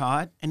hasn't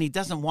retired, and he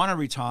doesn't want to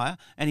retire,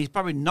 and he's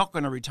probably not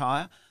going to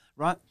retire,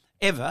 right,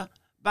 ever.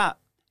 But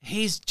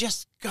he's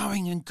just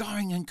going and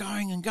going and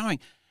going and going.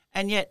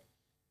 And yet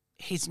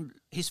his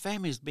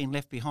family has been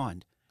left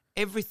behind.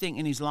 Everything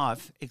in his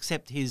life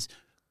except his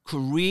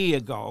career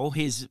goal,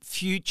 his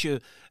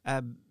future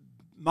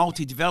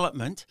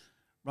multi-development,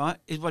 right,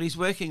 is what he's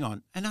working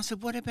on. And I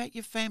said, what about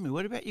your family?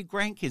 What about your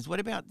grandkids? What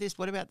about this?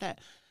 What about that?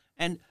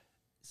 And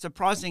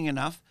surprising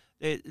enough,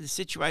 the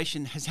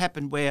situation has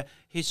happened where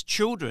his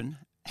children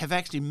have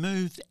actually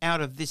moved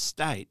out of this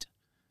state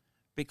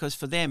because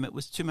for them it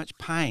was too much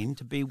pain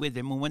to be with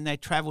him. And when they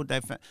travelled,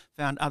 they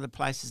found other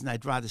places and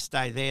they'd rather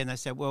stay there. And they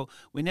said, well,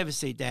 we never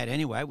see Dad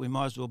anyway. We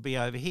might as well be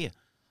over here.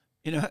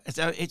 You know,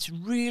 so it's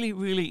really,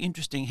 really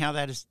interesting how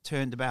that has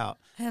turned about.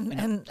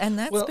 And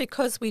that's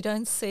because we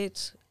don't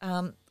set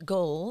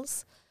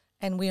goals,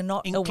 and we're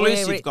not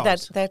Inclusive aware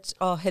goals. that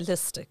are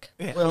holistic.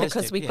 Yeah,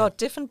 Because we've got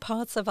different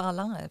parts of our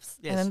lives.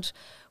 Yes. And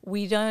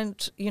we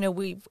don't,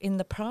 in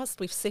the past,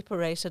 we've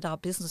separated our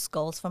business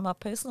goals from our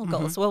personal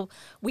goals. Well,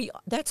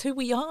 that's who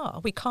we are.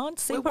 We can't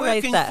separate We're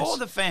working that. for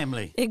the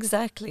family.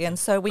 Exactly. And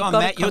so we've Go on,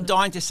 got Matt, you're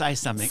dying to say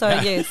something. So,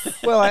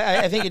 yes. Well,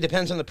 I think it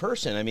depends on the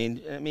person.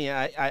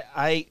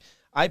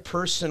 I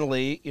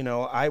personally,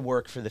 I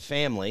work for the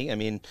family. I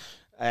mean,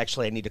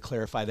 actually, I need to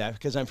clarify that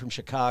because I'm from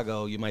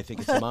Chicago. You might think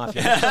it's the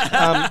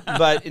mafia,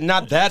 but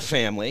not that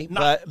family.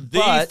 Not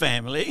the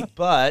family.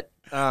 But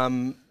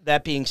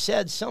that being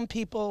said, some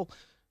people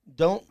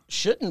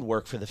shouldn't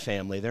work for the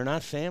family. They're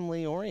not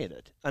family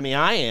oriented. I mean,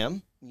 I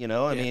am.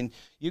 I mean,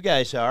 you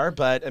guys are,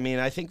 but I mean,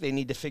 I think they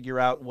need to figure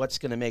out what's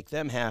going to make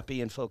them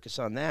happy and focus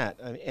on that.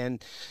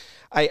 And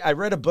I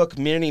read a book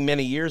many,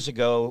 many years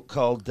ago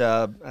called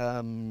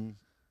Bringing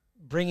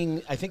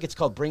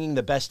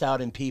the Best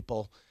Out in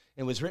People.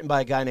 It was written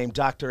by a guy named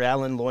Dr.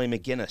 Alan Loy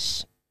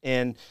McGinnis.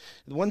 And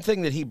the one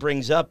thing that he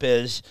brings up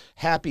is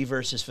happy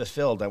versus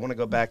fulfilled. I want to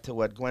go back to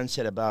what Gwen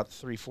said about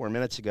 3-4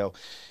 minutes ago,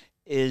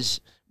 is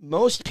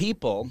most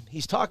people,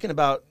 he's talking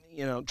about,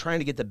 trying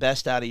to get the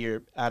best out of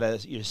your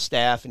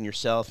staff and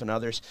yourself and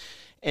others.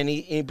 And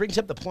he brings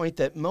up the point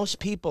that most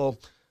people,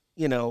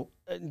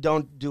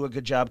 don't do a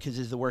good job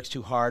because the work's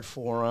too hard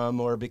for them,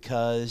 or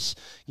because,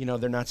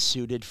 they're not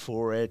suited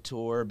for it,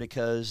 or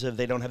because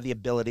they don't have the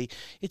ability.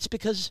 It's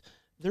because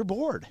they're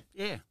bored.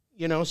 Yeah.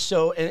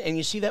 So, and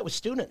you see that with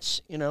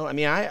students, I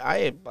mean,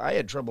 I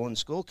had trouble in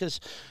school because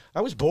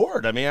I was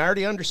bored. I mean, I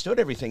already understood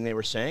everything they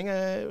were saying.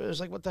 It was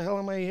like, what the hell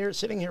am I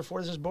sitting here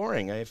for? This is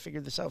boring. I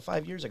figured this out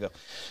 5 years ago.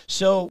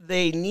 So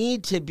people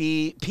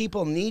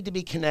need to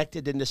be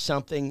connected into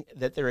something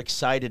that they're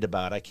excited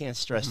about. I can't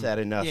stress that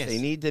enough. Yes. They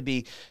need to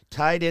be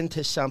tied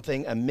into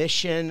something, a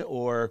mission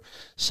or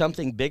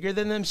something bigger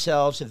than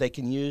themselves that they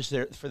can use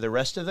for the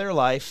rest of their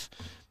life.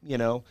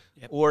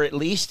 Or at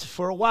least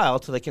for a while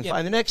till they can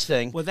find the next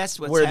thing. Well, that's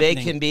what's where happening.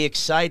 They can be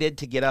excited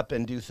to get up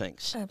and do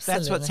things. Absolutely.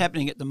 That's what's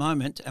happening at the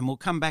moment, and we'll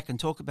come back and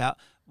talk about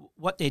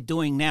what they're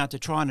doing now to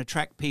try and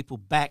attract people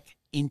back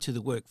into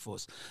the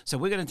workforce. So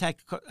we're going to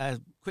take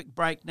a quick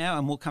break now,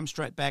 and we'll come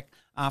straight back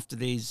after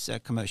these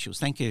commercials.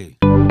 Thank you.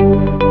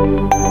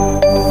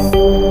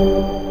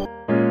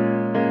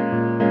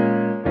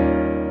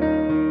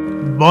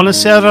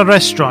 Buonasera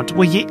Restaurant,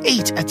 where you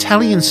eat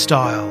Italian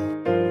style.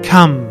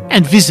 Come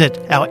and visit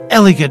our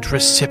elegant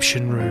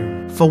reception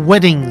room for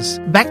weddings,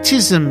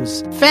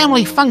 baptisms,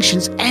 family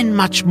functions and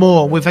much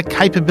more, with a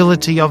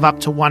capability of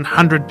up to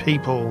 100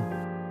 people.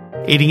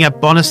 Eating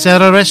at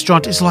Buonasera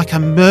Restaurant is like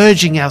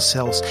immersing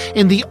ourselves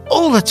in the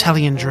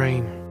all-Italian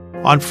dream.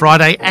 On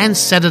Friday and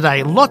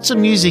Saturday, lots of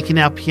music in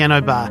our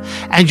piano bar,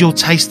 and you'll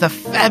taste the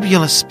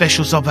fabulous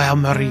specials of our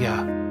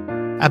Maria.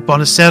 At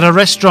Buonasera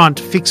Restaurant,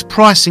 fixed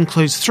price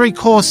includes 3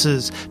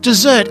 courses,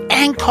 dessert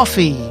and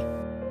coffee.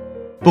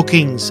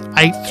 Bookings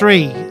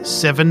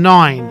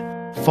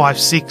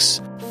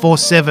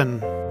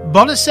 83795647.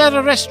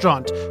 Buonasera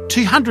Restaurant,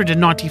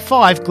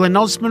 295 Glen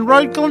Osmond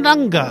Road,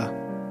 Glenunga.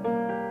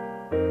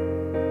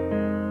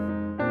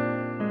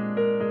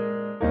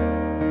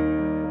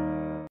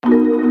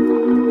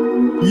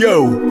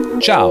 Yo!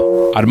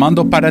 Ciao,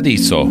 Armando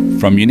Paradiso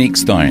from Unique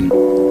Stone,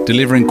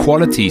 delivering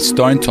quality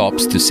stone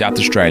tops to South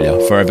Australia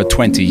for over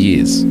 20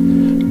 years.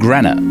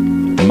 Granite,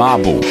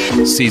 marble,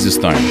 Caesar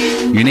stone,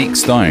 Unique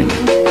Stone.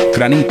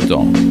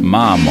 Granito,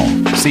 marmo,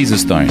 Caesar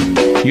stone,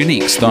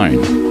 Unique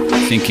Stone.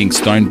 Thinking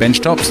stone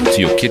benchtops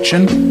to your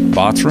kitchen,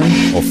 bathroom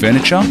or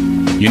furniture?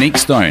 Unique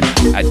Stone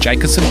at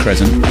Jacobson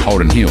Crescent,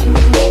 Holden Hill.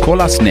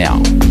 Call us now,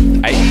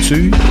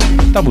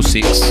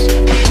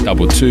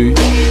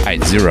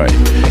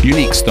 8266-2280.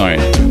 Unique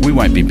Stone, we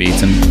won't be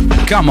beaten.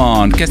 Come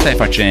on, che stai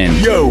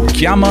facendo? Yo!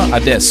 Chiama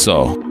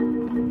adesso.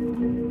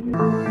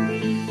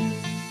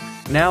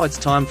 Now it's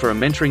time for a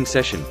mentoring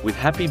session with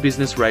Happy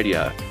Business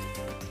Radio.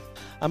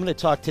 I'm going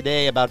to talk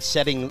today about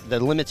setting the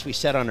limits we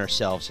set on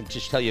ourselves, and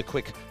just tell you a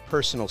quick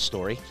personal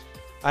story.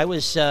 I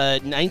was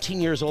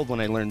 19 years old when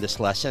I learned this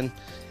lesson,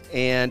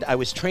 and I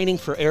was training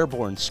for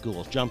airborne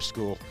school, jump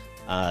school,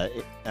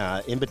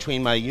 in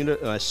between my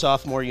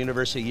sophomore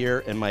university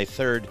year and my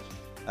third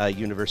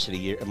university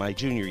year, my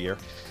junior year.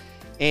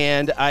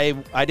 And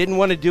I didn't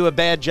want to do a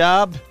bad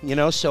job,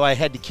 so I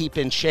had to keep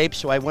in shape,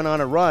 so I went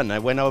on a run. I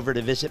went over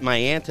to visit my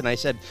aunt, and I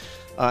said,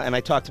 and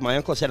I talked to my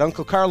uncle. I said,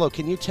 Uncle Carlo,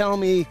 can you tell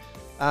me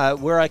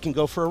where I can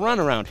go for a run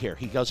around here?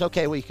 He goes,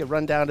 okay, well, you could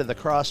run down to the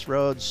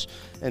crossroads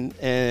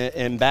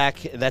and back.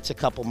 That's a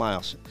couple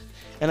miles.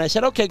 And I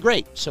said, okay,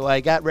 great. So I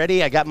got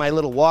ready. I got my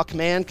little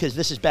Walkman, because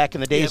this is back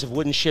in the days of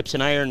wooden ships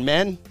and iron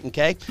men,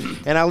 okay?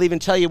 And I'll even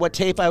tell you what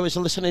tape I was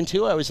listening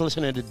to. I was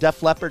listening to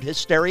Def Leppard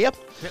Hysteria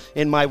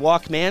in my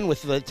Walkman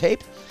with the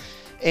tape.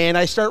 And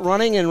I start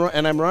running,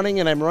 and I'm running,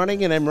 and I'm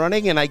running, and I'm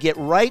running, and I get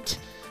right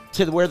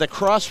to where the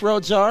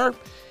crossroads are,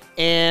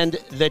 and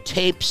the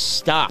tape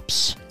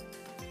stops.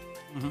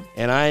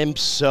 And I'm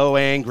so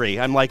angry.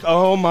 I'm like,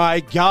 oh, my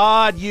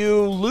God,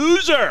 you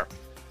loser.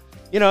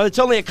 You know, it's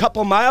only a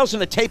couple miles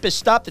and the tape is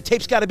stopped. The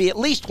tape's got to be at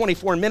least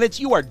 24 minutes.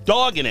 You are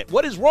dogging it.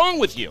 What is wrong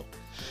with you?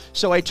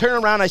 So I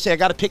turn around, I say, I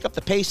got to pick up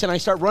the pace, and I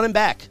start running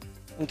back,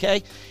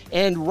 okay?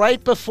 And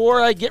right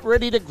before I get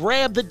ready to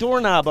grab the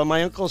doorknob on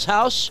my uncle's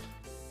house,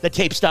 the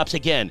tape stops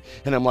again.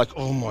 And I'm like,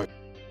 oh, my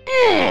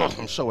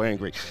I'm so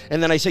angry.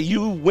 And then I say,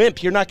 you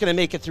wimp, you're not going to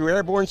make it through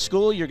airborne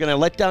school. You're going to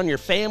let down your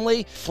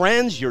family,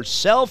 friends,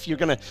 yourself.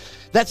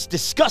 That's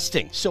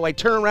disgusting. So I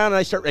turn around and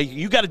I start,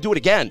 you got to do it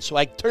again. So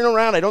I turn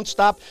around, I don't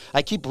stop,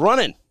 I keep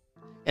running.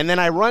 And then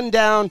I run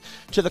down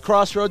to the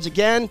crossroads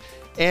again,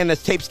 and the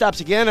tape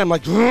stops again. I'm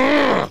like,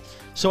 ugh.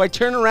 So I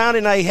turn around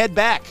and I head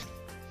back.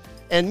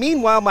 And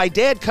meanwhile, my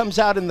dad comes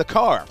out in the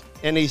car,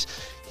 and he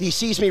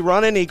sees me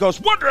running, and he goes,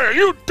 what are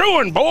you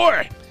doing,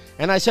 boy?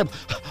 And I said,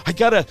 I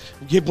got to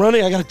get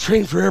running. I got to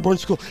train for airborne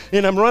school.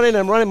 And I'm running.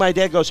 My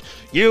dad goes,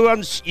 you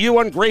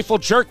ungrateful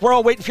jerk. We're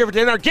all waiting for you for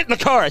dinner. Get in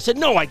the car. I said,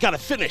 no, I got to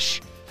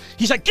finish.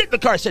 He's like, get in the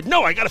car. I said,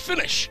 no, I got to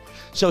finish.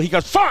 So he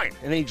goes, fine.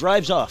 And then he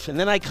drives off. And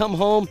then I come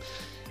home.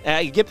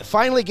 I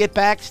finally get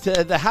back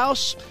to the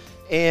house.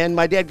 And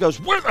my dad goes,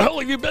 where the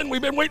hell have you been?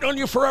 We've been waiting on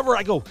you forever.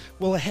 I go,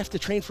 well, I have to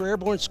train for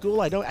airborne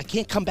school. I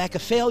can't come back a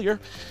failure.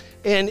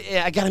 And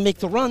I got to make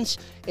the runs.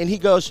 And he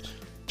goes,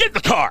 get in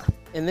the car.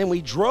 And then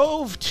we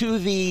drove to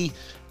the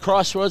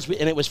crossroads,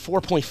 and it was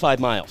 4.5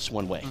 miles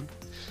one way,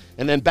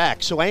 and then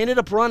back. So I ended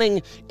up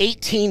running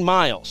 18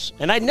 miles,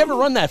 and I'd never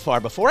run that far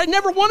before. I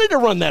never wanted to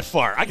run that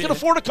far. I could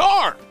afford a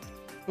car,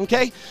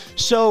 okay?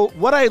 So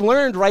what I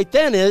learned right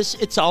then is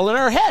it's all in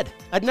our head.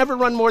 I'd never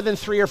run more than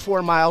 3 or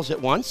 4 miles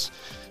at once.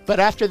 But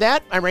after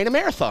that, I ran a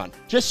marathon,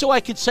 just so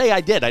I could say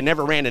I did. I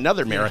never ran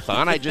another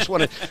marathon. I just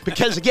wanted,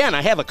 because again,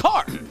 I have a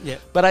car. Yeah.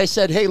 But I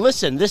said, hey,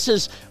 listen, this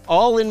is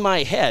all in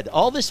my head.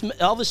 All this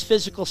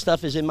physical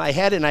stuff is in my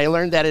head, and I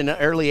learned that in an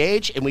early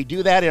age, and we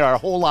do that in our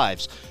whole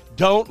lives.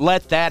 Don't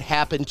let that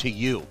happen to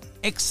you.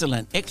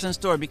 Excellent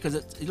story,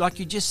 because like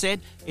you just said,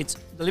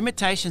 the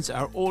limitations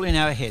are all in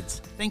our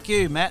heads. Thank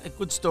you, Matt. A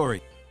good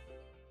story.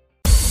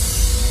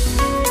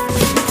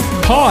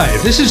 Hi,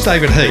 this is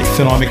David Heath,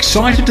 and I'm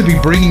excited to be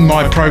bringing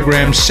my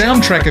program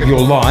Soundtrack of Your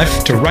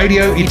Life to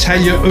Radio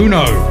Italia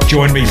Uno.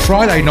 Join me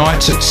Friday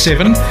nights at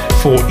 7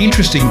 for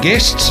interesting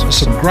guests,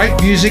 some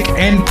great music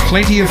and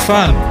plenty of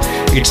fun.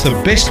 It's the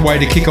best way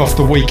to kick off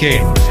the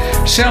weekend.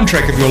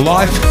 Soundtrack of Your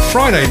Life,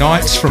 Friday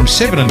nights from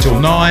 7 until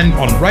 9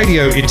 on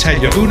Radio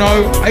Italia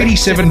Uno,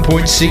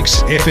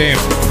 87.6 FM.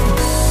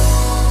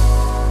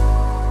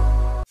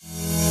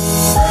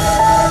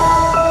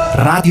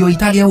 Radio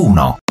Italia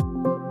Uno.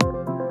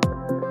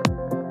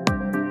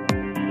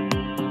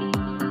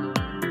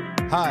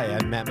 Hi,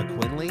 I'm Matt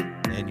McQuinley,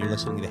 and you're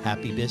listening to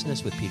Happy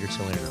Business with Peter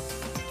Salerno.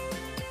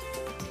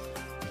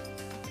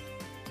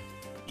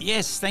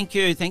 Yes, thank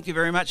you. Thank you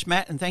very much,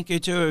 Matt, and thank you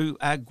to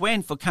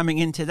Gwen for coming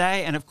in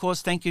today. And, of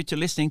course, thank you to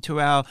listening to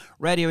our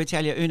Radio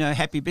Italia Uno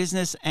Happy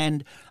Business.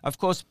 And, of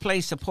course,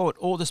 please support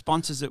all the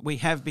sponsors that we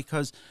have,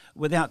 because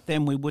without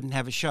them we wouldn't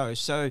have a show.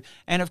 So,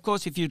 and, of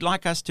course, if you'd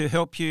like us to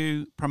help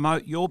you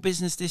promote your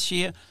business this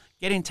year,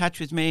 get in touch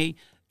with me,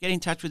 get in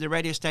touch with the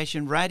radio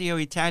station Radio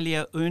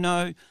Italia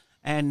Uno,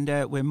 and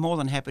we're more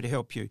than happy to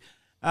help you.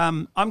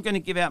 I'm going to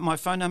give out my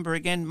phone number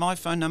again. My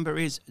phone number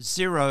is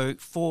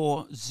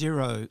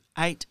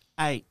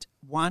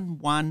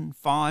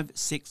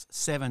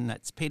 0408811567.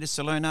 That's Peter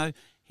Salerno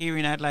here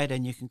in Adelaide,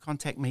 and you can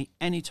contact me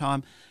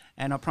anytime,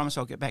 and I promise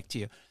I'll get back to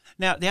you.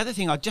 Now, the other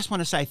thing, I just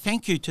want to say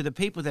thank you to the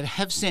people that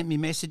have sent me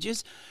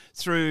messages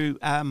through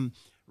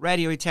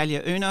Radio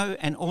Italia Uno,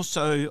 and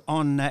also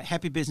on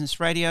Happy Business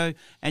Radio,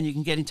 and you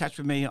can get in touch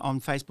with me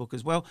on Facebook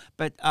as well.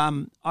 But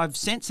I've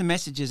sent some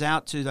messages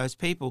out to those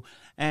people,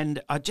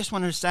 and I just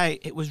wanted to say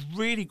it was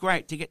really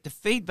great to get the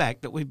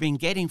feedback that we've been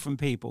getting from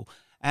people,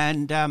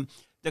 and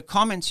the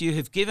comments you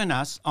have given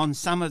us on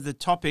some of the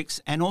topics,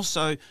 and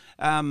also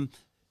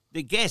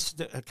the guests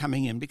that are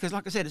coming in, because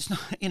like I said, it's not,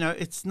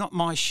 it's not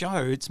my show,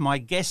 it's my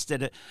guests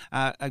that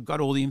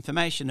got all the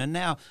information. And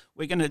now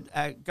we're going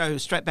to go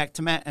straight back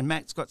to Matt, and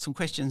Matt's got some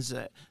questions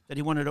that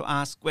he wanted to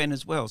ask Gwen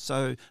as well.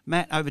 So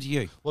Matt, over to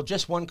you. Well,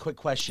 just one quick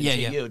question to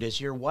you.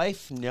 Does your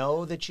wife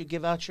know that you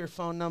give out your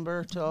phone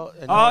number to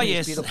all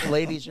these beautiful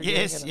ladies?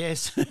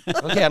 Yes.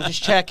 Okay, I'm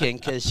just checking,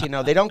 because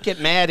they don't get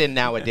mad in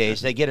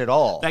nowadays. They get it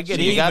all. They get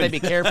so you got to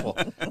be careful.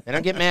 They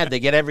don't get mad. They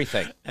get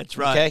everything. That's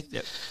right. Okay.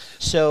 Yep.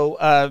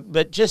 So,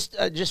 but just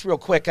real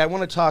quick, I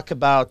want to talk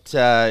about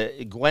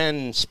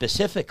Gwen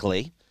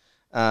specifically.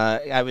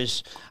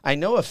 I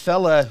know a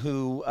fella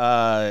who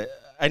I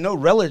know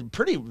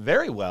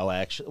very well,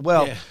 actually.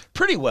 Well,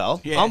 pretty well,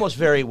 almost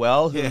very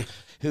well.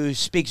 Who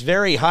speaks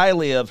very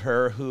highly of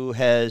her? Who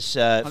has?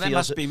 That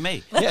must be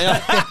me.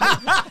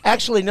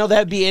 Actually, no,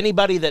 that'd be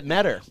anybody that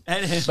met her.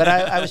 But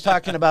I was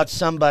talking about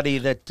somebody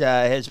that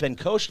has been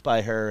coached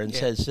by her and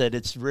says that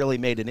it's really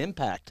made an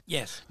impact.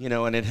 Yes.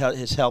 And it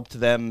has helped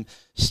them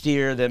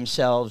steer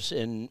themselves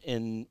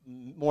in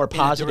more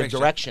positive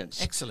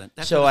directions. Excellent.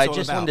 That's so what I it's all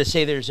just about. wanted to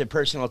say there's a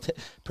personal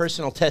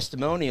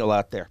testimonial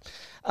out there.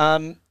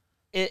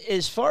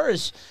 as far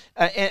as,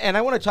 and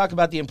I want to talk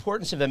about the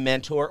importance of a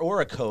mentor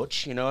or a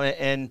coach,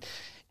 and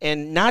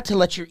not to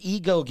let your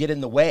ego get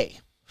in the way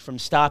from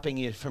stopping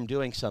you from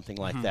doing something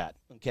like that.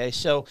 Okay,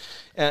 so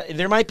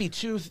there might be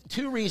two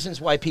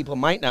reasons why people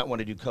might not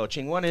want to do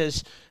coaching. One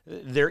is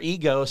their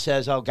ego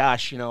says, "Oh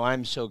gosh,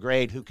 I'm so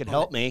great. Who could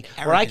help me?"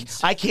 Or I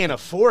can't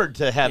afford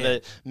to have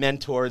a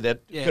mentor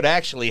that could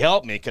actually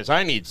help me because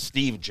I need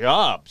Steve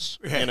Jobs.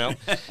 Or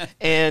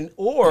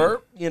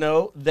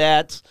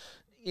that.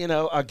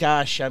 Oh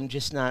gosh, I'm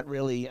just not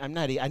really. I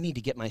need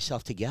to get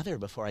myself together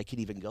before I could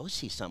even go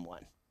see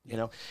someone.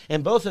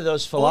 And both of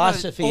those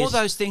philosophies. All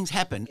those things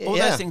happen.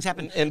 Those things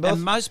happen. And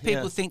most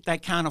people think they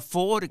can't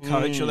afford a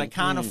coach or they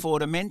can't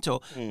afford a mentor.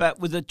 But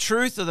the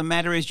truth of the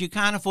matter is you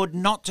can't afford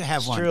not to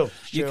have one. True.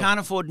 You can't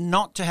afford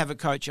not to have a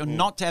coach or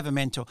not to have a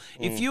mentor.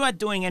 If you are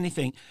doing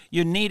anything,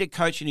 you need a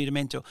coach, you need a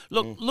mentor.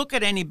 Look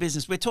at any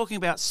business. We're talking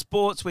about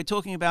sports. We're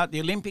talking about the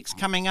Olympics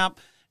coming up.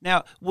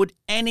 Now, would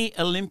any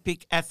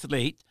Olympic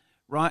athlete,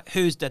 right,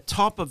 who's the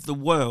top of the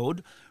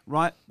world,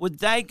 right, would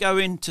they go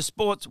into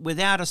sports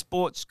without a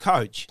sports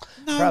coach?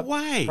 No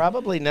way.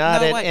 Probably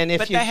not. No way.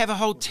 But they have a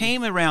whole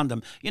team around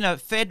them.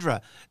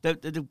 Federer,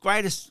 the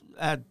greatest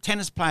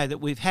tennis player that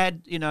we've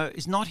had,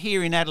 is not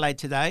here in Adelaide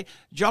today.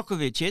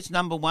 Djokovic, it's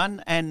number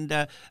one,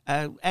 and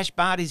Ash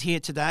Barty's here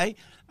today.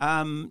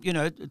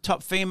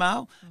 Top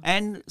female,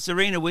 and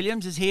Serena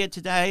Williams is here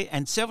today,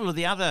 and several of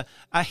the other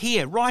are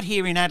here, right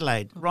here in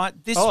Adelaide, right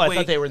this week. I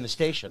thought they were in the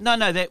station.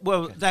 No, they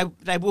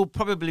will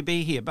probably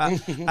be here,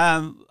 but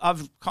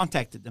I've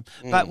contacted them.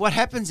 But what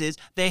happens is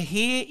they're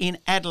here in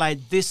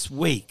Adelaide this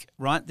week,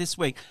 right? This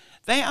week.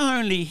 They are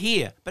only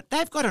here, but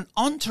they've got an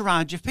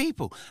entourage of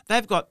people.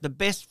 They've got the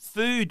best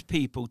food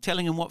people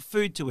telling them what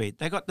food to eat.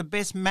 They've got the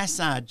best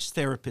massage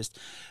therapists,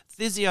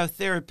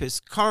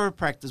 physiotherapists,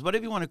 chiropractors,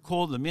 whatever you want to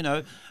call them,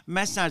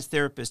 massage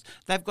therapists.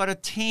 They've got a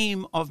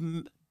team of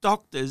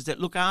doctors that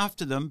look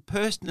after them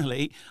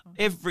personally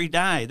every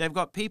day. They've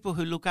got people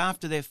who look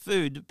after their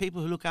food,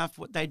 people who look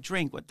after what they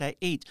drink, what they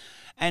eat.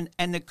 And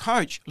the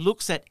coach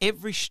looks at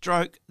every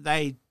stroke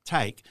they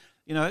take,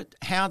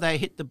 how they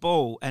hit the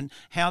ball and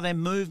how their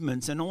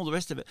movements and all the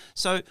rest of it.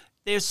 So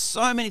there's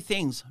so many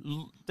things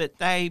that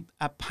they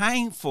are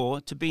paying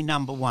for to be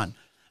number one.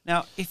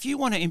 Now, if you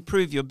want to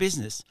improve your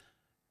business,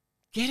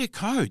 get a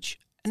coach.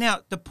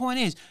 Now, the point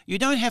is, you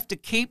don't have to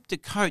keep the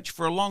coach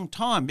for a long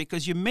time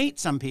because you meet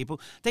some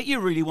people that you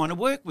really want to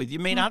work with. You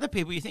meet other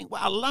people, you think,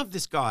 well, I love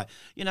this guy.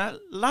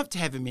 Love to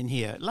have him in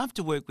here. Love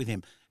to work with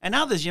him. And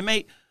others you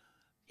meet,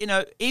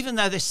 even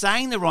though they're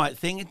saying the right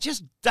thing, it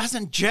just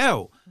doesn't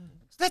gel.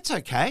 That's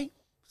okay.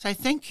 Say,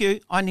 thank you,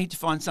 I need to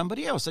find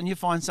somebody else. And you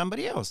find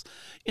somebody else.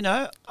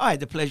 I had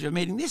the pleasure of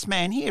meeting this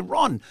man here,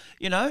 Ron,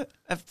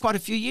 quite a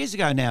few years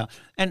ago now.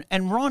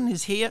 And Ron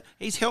is here.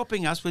 He's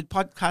helping us with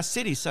Podcast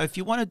City. So if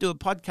you want to do a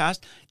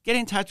podcast, get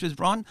in touch with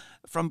Ron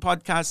from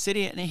Podcast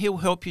City and he'll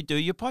help you do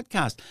your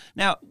podcast.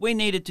 Now, we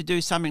needed to do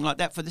something like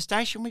that for the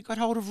station. We got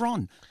hold of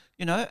Ron,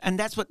 and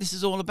that's what this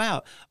is all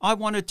about. I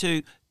wanted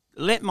to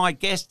let my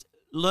guest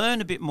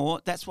learn a bit more.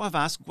 That's why I've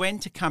asked Gwen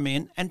to come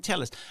in and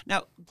tell us.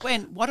 Now,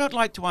 Gwen, what I'd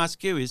like to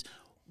ask you is,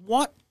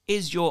 what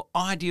is your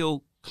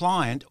ideal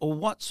client or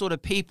what sort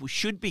of people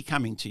should be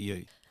coming to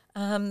you?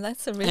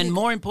 That's a really... And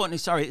more importantly,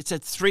 it's a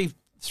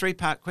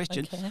three-part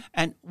question. Okay.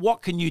 And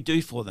what can you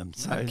do for them?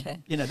 So,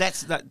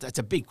 that's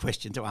a big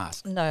question to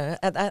ask. No,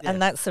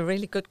 and that's a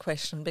really good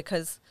question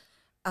because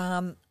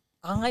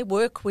I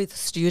work with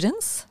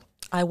students.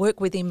 I work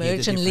with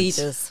emerging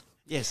leaders.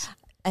 Yes.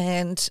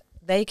 And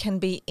they can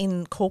be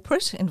in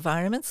corporate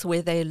environments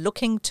where they're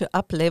looking to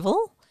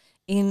up-level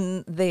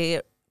in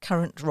their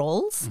current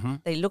roles. Mm-hmm.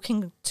 They're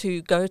looking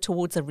to go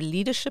towards a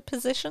leadership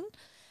position.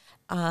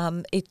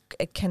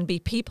 It can be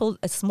people,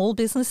 small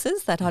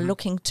businesses that are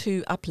looking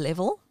to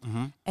up-level,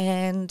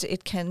 and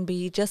it can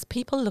be just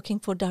people looking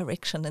for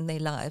direction in their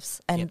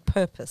lives and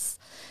purpose.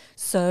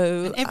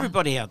 So and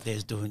everybody out there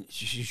is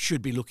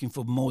should be looking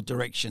for more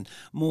direction,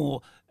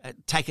 more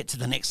take it to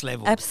the next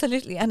level.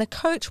 Absolutely. And a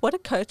coach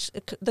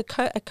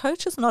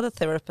is not a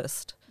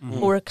therapist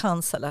or a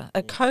counselor.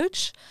 A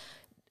coach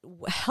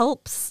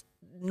helps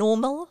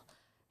normal,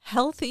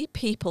 healthy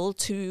people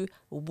to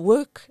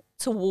work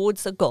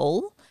towards a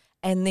goal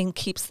and then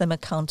keeps them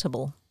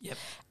accountable. Yep.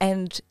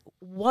 And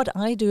what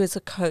I do as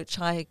a coach,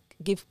 I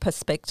give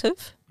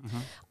perspective.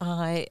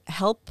 I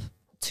help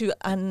to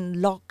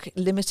unlock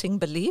limiting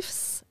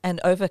beliefs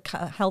and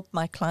help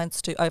my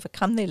clients to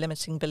overcome their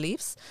limiting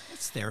beliefs.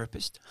 It's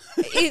therapist.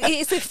 It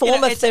is a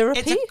form of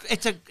therapy.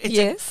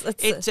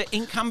 It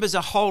encumbers a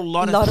whole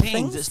lot of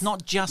things. It's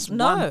not just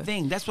one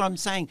thing. That's what I'm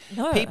saying.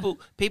 No.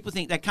 People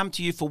think they come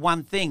to you for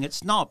one thing.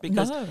 It's not,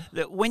 because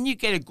when you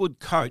get a good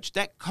coach,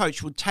 that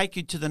coach will take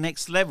you to the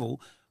next level,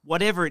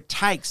 whatever it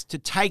takes to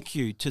take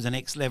you to the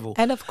next level.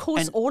 And of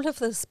course, all of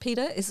this,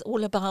 Peter, is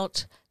all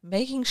about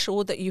making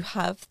sure that you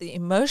have the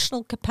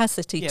emotional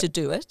capacity to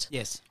do it.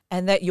 Yes.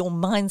 And that your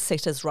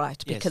mindset is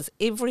right, because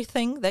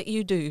everything that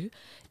you do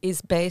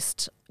is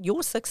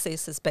your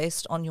success is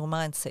based on your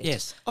mindset.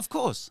 Yes, of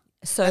course.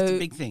 So that's a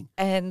big thing.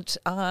 And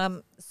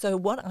so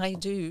what I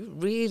do,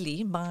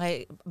 really,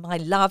 my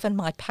love and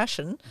my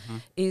passion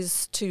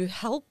is to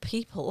help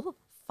people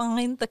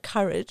find the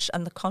courage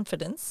and the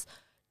confidence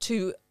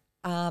to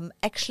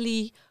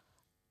actually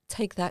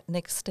take that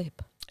next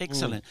step.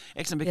 Excellent,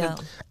 excellent. Because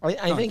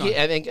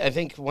I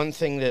think one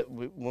thing that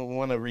we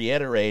want to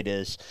reiterate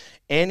is,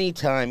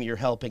 anytime you're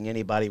helping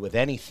anybody with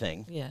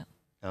anything,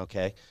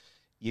 okay,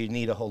 you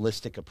need a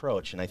holistic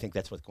approach, and I think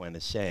that's what Gwen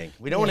is saying.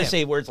 We don't want to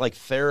say words like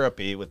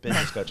therapy with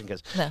business coaching,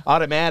 because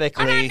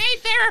automatically, I don't need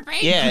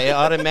therapy. Yeah,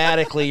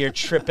 automatically you're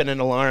tripping an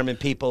alarm in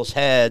people's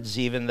heads.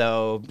 Even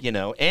though, you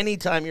know,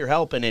 anytime you're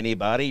helping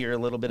anybody, you're a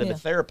little bit of a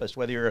therapist.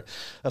 Whether you're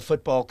a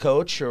football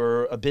coach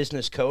or a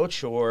business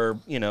coach, or,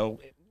 you know,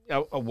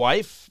 a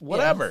wife,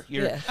 whatever.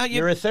 You're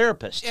a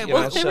therapist. Yeah, you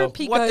well, know,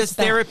 therapy what does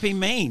therapy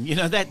mean? You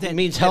know, that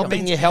means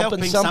helping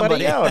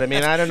somebody out. I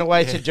mean, I don't know why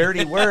it's a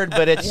dirty word,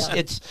 but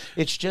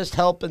it's just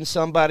helping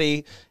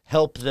somebody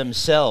help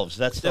themselves.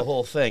 That's the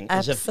whole thing.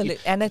 Absolutely,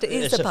 and it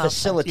is about a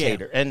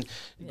facilitator. And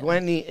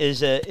Gwen is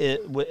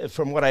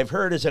from what I've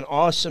heard, is an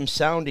awesome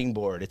sounding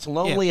board. It's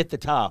lonely at the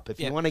top. If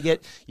you want to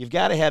you've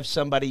got to have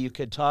somebody you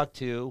could talk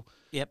to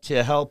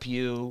to help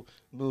you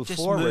move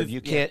forward. You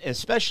can't,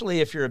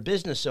 especially if you're a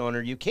business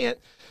owner, you can't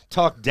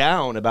talk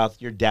down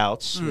about your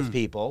doubts with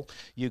people.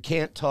 You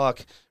can't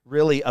talk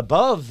really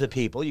above the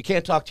people. You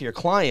can't talk to your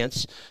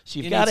clients. So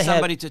you've got to have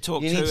somebody to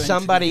talk to. You need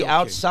somebody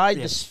outside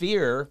the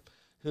sphere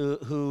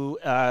who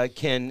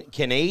can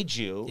aid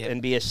you and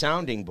be a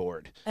sounding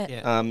board.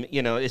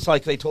 You know, it's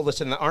like they told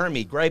us in the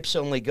Army, gripes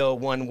only go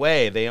one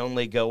way. They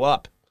only go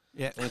up.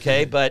 Yeah.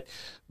 Okay, but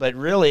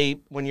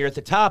really, when you're at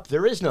the top,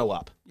 there is no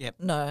up. Yep.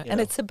 No,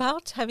 and it's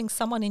about having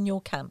someone in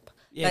your camp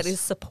that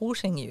is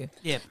supporting you.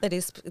 Yep.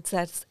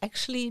 That's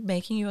actually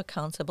making you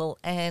accountable.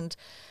 And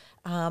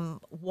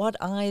what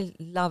I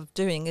love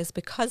doing is,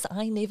 because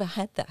I never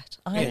had that.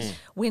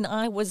 When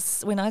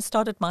I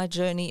started my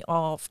journey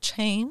of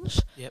change,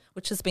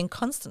 which has been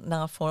constant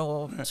now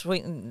for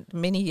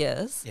many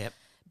years. Yep.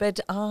 But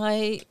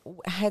I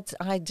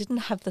didn't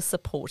have the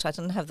support. I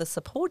didn't have the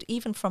support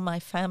even from my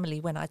family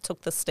when I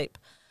took the step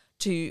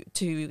to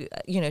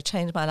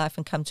change my life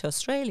and come to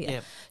Australia.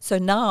 Yep. So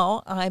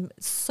now I'm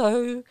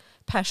so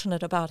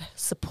passionate about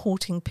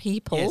supporting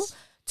people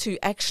to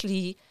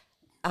actually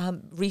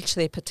reach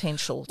their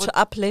potential, to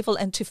up level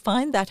and to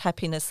find that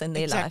happiness in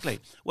their life. Exactly.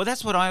 Well,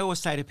 that's what I always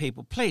say to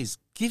people. Please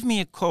give me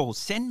a call,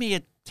 send me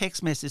a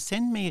text message,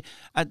 send me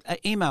an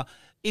email.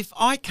 If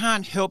I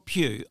can't help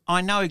you,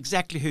 I know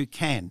exactly who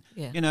can.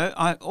 Yeah. You know,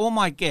 all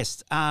my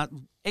guests are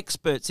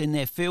experts in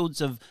their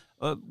fields of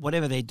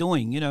whatever they're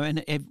doing, you know,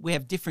 and we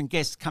have different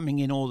guests coming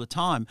in all the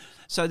time.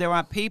 So there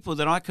are people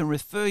that I can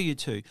refer you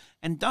to.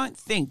 And don't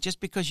think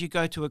just because you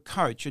go to a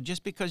coach or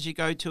just because you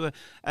go to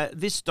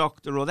this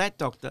doctor or that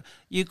doctor,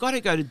 you've got to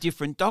go to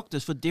different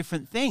doctors for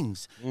different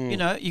things. You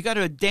know, you go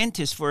to a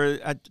dentist for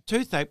a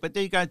toothache, but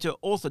then you go to an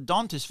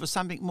orthodontist for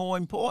something more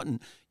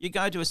important. You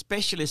go to a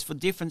specialist for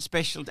different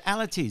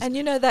specialities. And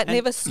you know, that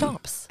never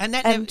stops. And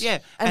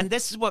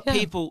this is what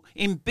people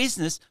in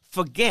business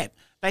forget.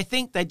 They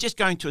think they're just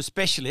going to a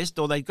specialist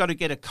or they've got to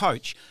get a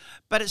coach.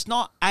 But it's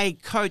not a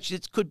coach.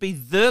 It could be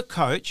the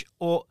coach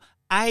or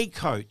a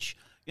coach,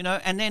 you know.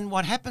 And then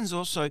what happens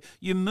also,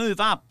 you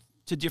move up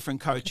to different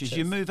coaches.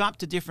 You move up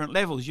to different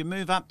levels. You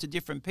move up to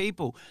different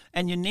people.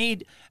 And you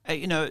need,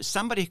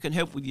 somebody who can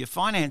help with your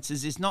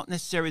finances is not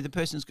necessarily the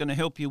person who's going to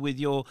help you with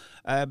your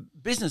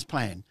business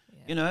plan.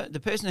 You know,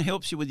 the person who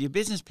helps you with your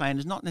business plan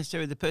is not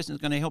necessarily the person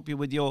who's going to help you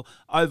with your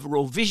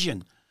overall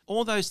vision.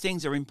 All those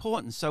things are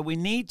important. So we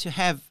need to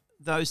have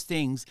those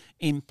things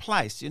in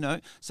place, you know.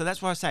 So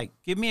that's why I say,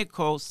 give me a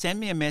call, send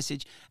me a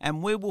message,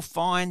 and we will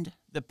find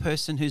the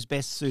person who's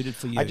best suited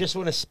for you. I just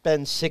want to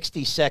spend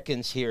 60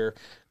 seconds here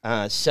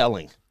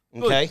selling,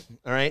 okay? Good.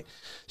 All right?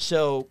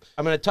 So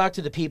I'm going to talk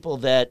to the people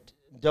that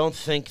don't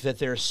think that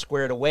they're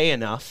squared away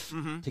enough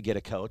to get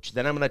a coach.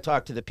 Then I'm going to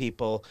talk to the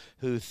people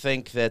who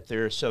think that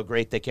they're so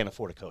great they can't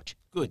afford a coach.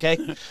 Good.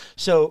 Okay?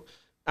 So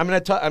I'm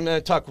going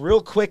to talk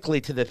real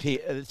quickly to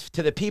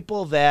the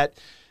people that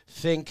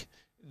think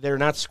they're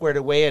not squared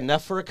away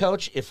enough for a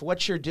coach. If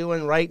what you're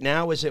doing right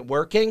now isn't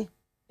working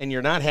and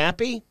you're not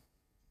happy,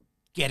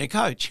 get a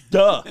coach.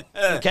 Duh.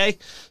 Okay?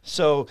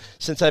 So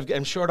since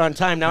I'm short on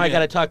time, now I got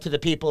to talk to the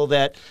people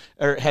that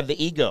have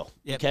the ego.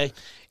 Yep. Okay?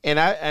 And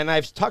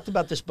I've talked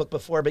about this book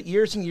before, but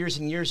years and years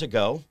and years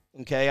ago,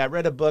 okay, I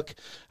read a book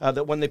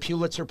that won the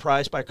Pulitzer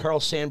Prize by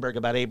Carl Sandburg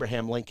about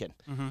Abraham Lincoln.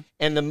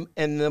 Mm-hmm.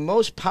 And the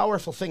most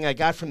powerful thing I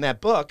got from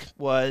that book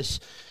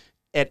was,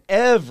 at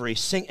every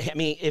single, I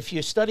mean, if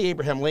you study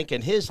Abraham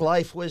Lincoln, his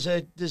life was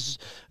a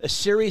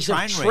series of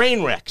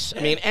train wrecks.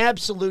 I mean,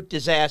 absolute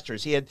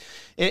disasters. He had,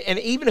 and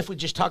even if we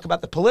just talk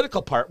about the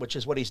political part, which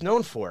is what he's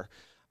known for,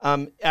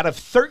 out of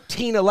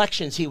 13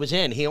 elections he was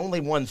in, he only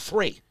won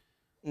 3.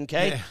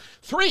 Okay, yeah.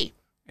 3.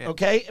 Yeah.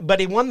 Okay, but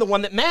he won the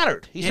one that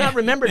mattered. He's not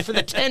remembered for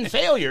the 10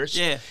 failures.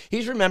 Yeah.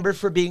 He's remembered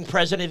for being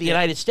president of the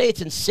United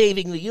States and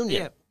saving the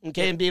Union.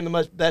 okay, and being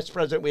the best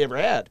president we ever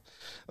had,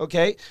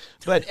 okay?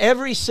 But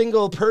every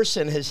single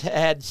person has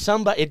had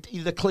somebody,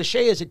 the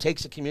cliche is it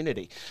takes a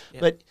community.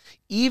 But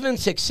even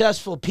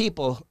successful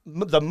people,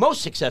 the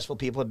most successful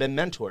people have been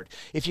mentored.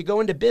 If you go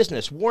into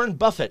business, Warren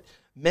Buffett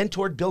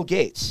mentored Bill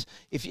Gates.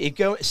 If you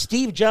go,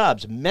 Steve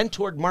Jobs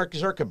mentored Mark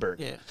Zuckerberg.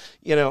 Yeah.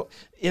 You know,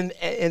 in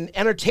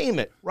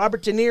entertainment,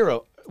 Robert De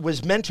Niro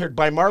was mentored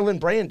by Marlon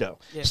Brando.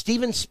 Yeah.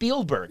 Steven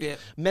Spielberg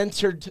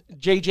mentored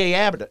J.J.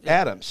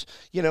 Adams.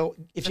 You know,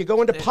 if you go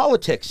into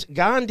politics,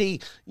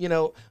 Gandhi, you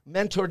know,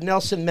 mentored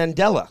Nelson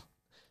Mandela.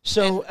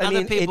 So, I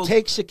mean, it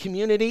takes a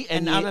community.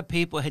 And other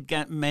people had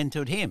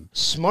mentored him.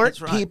 Smart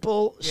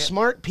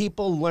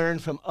people learn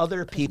from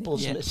other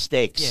people's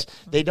mistakes.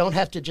 Yeah. They don't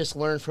have to just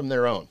learn from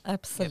their own.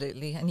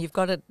 Absolutely. And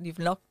you've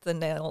knocked the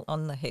nail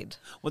on the head.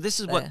 Well, this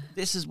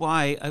is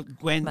why,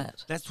 Gwen,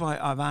 Matt, that's why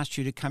I've asked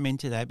you to come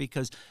into that,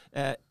 because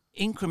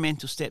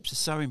incremental steps are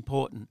so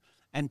important.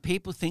 And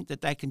people think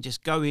that they can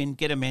just go in,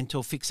 get a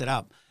mentor, fix it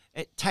up.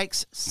 It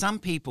takes some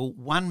people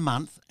 1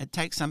 month. It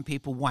takes some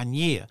people 1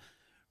 year.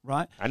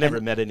 Right. I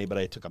never met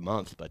anybody that took a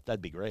month, but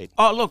that'd be great.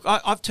 Oh, look,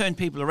 I've turned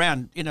people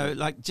around, you know,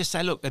 like just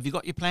say, look, have you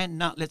got your plan?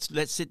 No,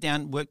 let's sit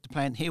down, work the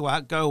plan. Here we are,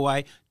 go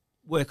away,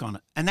 work on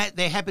it. And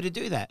they're happy to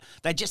do that.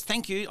 They just,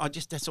 thank you,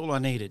 that's all I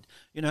needed.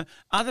 You know,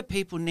 other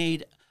people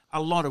need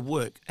a lot of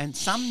work, and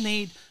some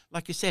need,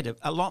 like you said,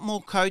 a lot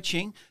more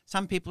coaching.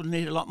 Some people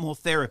need a lot more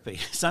therapy.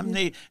 Some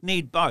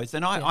need both.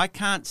 And I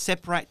can't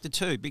separate the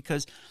two,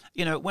 because,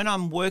 you know, when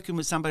I'm working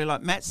with somebody,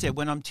 like Matt said,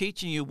 when I'm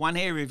teaching you one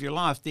area of your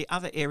life, the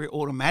other area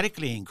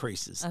automatically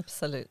increases.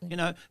 Absolutely. You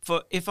know,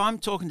 if I'm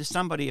talking to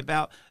somebody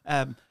about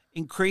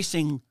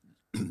increasing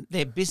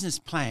their business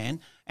plan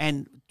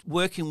and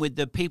working with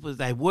the people that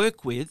they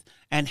work with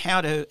and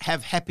how to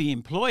have happy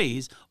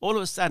employees, all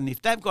of a sudden,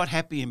 if they've got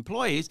happy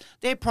employees,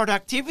 their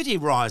productivity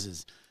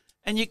rises.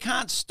 And you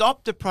can't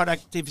stop the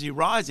productivity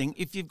rising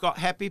if you've got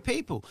happy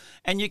people.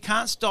 And you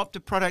can't stop the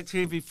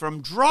productivity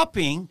from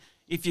dropping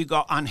if you've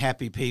got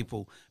unhappy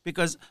people.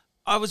 Because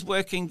I was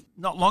working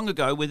not long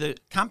ago with a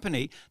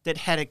company that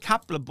had a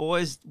couple of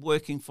boys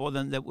working for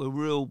them that were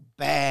real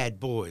bad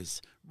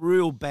boys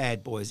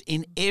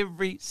in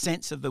every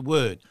sense of the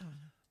word.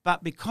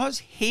 But because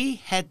he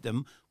had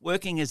them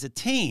working as a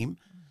team,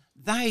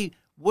 they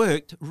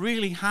worked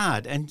really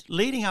hard. And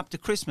leading up to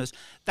Christmas,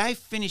 they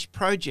finished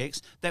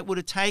projects that would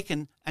have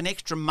taken an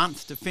extra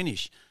month to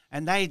finish.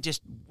 And they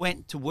just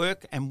went to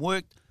work and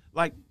worked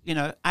 8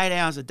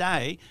 hours a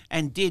day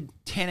and did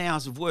 10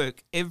 hours of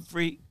work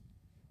every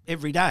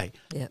day,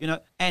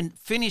 and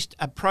finished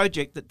a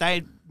project that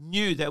they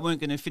knew they weren't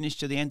going to finish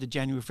to the end of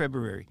January,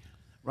 February,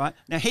 right?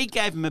 Now, he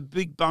gave them a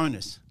big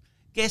bonus.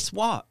 Guess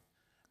what?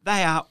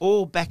 They are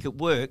all back at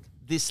work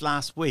this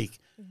last week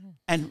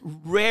and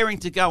raring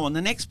to go on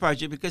the next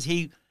project, because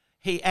he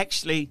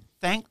actually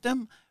thanked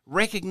them,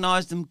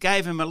 recognised them,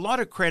 gave them a lot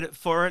of credit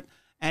for it,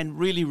 and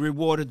really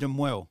rewarded them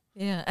well.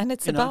 Yeah, and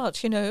it's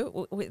about,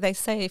 they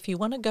say if you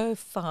want to go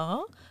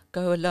far,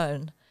 go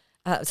alone.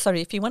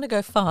 If you want to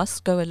go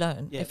fast, go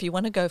alone. Yeah. If you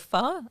want to go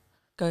far,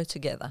 go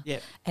together. Yeah.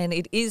 And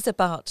it is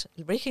about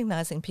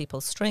recognizing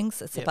people's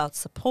strengths. It's about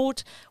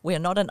support. We are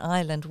not an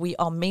island. We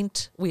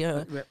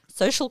are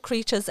social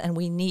creatures, and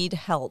we need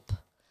help.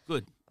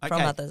 Good.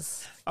 From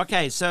others.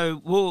 Okay,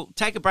 so we'll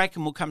take a break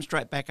and we'll come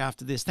straight back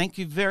after this. Thank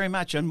you very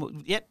much.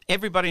 And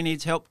everybody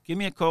needs help. Give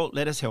me a call.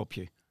 Let us help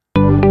you.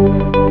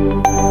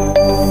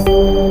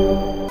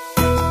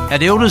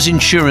 At Elders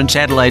Insurance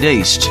Adelaide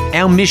East,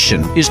 our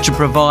mission is to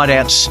provide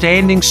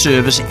outstanding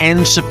service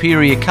and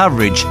superior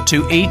coverage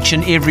to each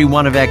and every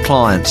one of our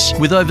clients.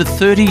 With over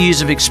 30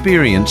 years of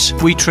experience,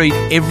 we treat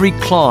every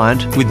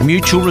client with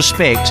mutual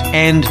respect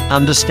and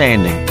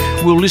understanding.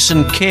 We'll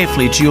listen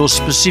carefully to your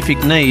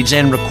specific needs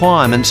and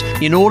requirements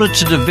in order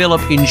to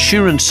develop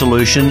insurance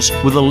solutions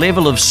with a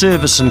level of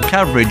service and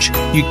coverage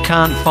you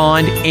can't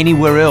find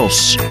anywhere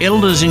else.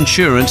 Elders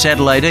Insurance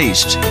Adelaide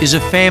East is a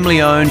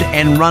family-owned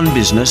and run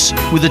business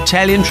with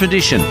Italian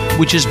tradition,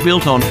 which is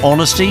built on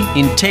honesty,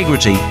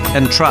 integrity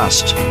and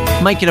trust.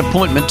 Make an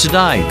appointment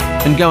today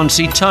and go and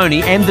see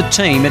Tony and the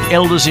team at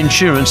Elders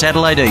Insurance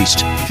Adelaide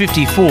East,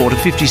 54 to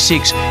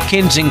 56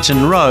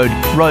 Kensington Road,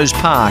 Rose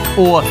Park,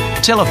 or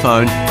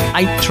telephone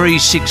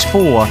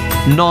 8364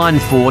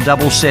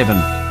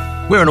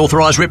 9477. We're an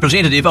authorised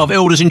representative of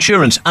Elders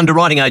Insurance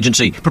Underwriting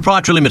Agency,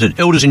 Proprietary Limited,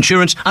 Elders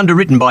Insurance,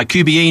 underwritten by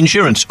QBE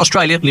Insurance,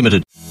 Australia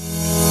Limited.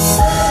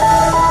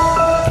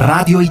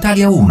 Radio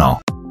Italia 1.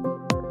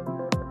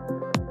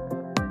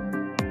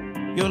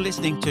 You're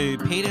listening to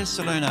Peter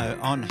Salerno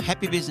on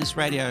Happy Business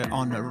Radio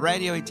on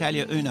Radio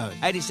Italia Uno,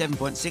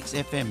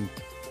 87.6 FM.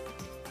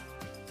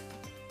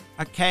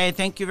 Okay,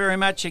 thank you very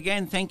much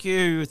again. Thank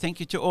you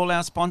to all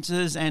our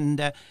sponsors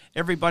and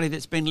everybody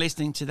that's been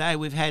listening today.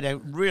 We've had a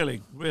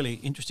really, really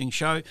interesting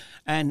show.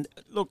 And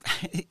look,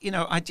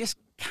 I just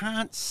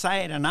can't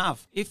say it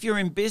enough. If you're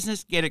in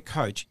business, get a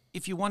coach.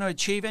 If you want to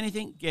achieve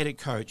anything, get a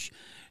coach.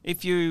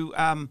 If you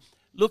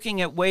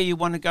looking at where you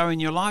want to go in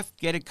your life,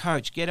 get a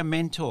coach, get a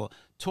mentor.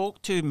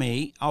 Talk to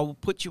me. I'll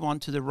put you on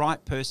to the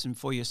right person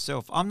for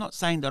yourself. I'm not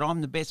saying that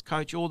I'm the best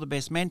coach or the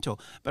best mentor,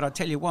 but I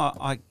tell you what,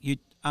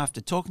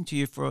 after talking to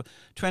you for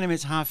 20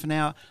 minutes, half an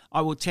hour,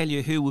 I will tell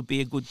you who would be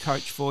a good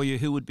coach for you,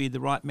 who would be the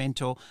right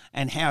mentor,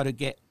 and how to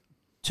get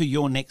to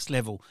your next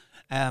level.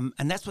 And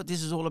that's what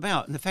this is all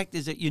about. And the fact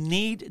is that you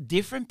need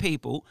different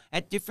people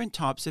at different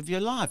types of your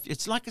life.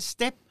 It's like a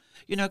step,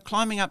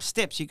 climbing up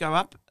steps. You go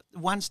up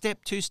 1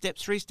 step, 2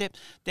 steps, 3 steps,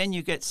 then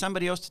you get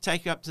somebody else to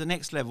take you up to the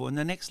next level and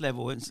the next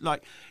level. It's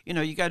like,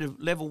 you go to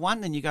level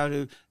 1, then you go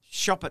to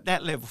shop at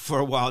that level for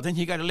a while. Then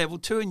you go to level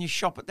 2 and you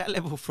shop at that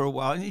level for a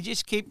while, and you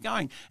just keep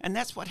going. And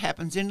that's what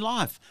happens in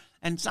life.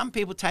 And some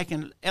people take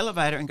an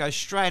elevator and go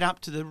straight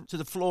up to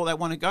the floor they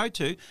want to go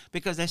to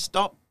because they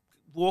stop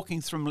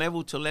walking from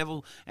level to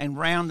level and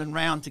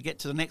round to get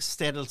to the next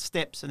set of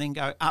steps and then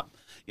go up,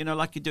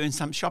 like you do in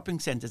some shopping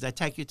centres. They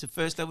take you to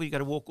first level, you've got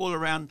to walk all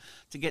around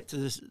to get to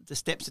the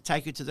steps that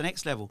take you to the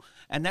next level.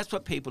 And that's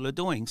what people are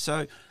doing.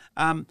 So,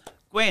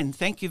 Gwen,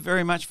 thank you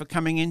very much for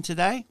coming in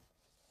today.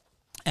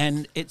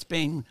 And it's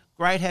been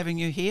great having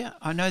you here.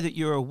 I know that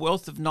you're a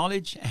wealth of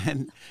knowledge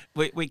and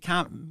we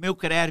can't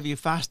milk it out of you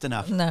fast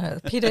enough. No,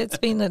 Peter, it's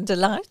been a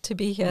delight to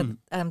be here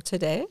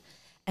today.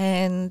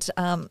 And,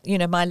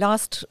 my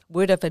last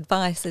word of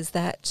advice is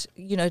that,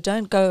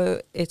 don't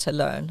go it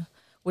alone.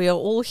 We are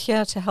all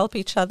here to help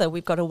each other.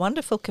 We've got a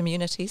wonderful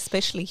community,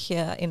 especially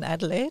here in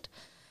Adelaide.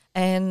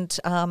 And,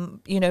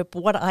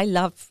 what I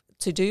love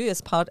to do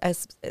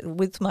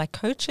with my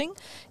coaching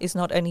is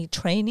not only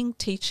training,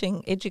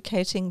 teaching,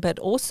 educating, but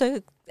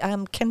also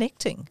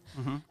connecting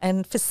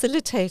and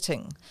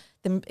facilitating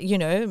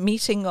the,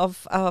 meeting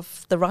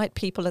of the right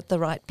people at the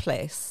right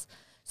place.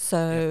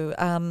 So,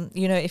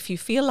 if you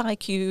feel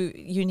like you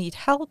need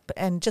help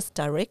and just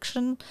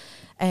direction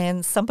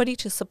and somebody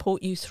to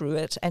support you through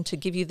it and to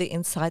give you the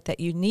insight that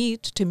you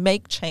need to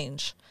make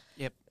change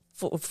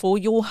for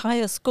your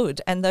highest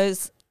good and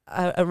those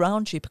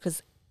around you,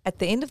 because at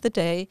the end of the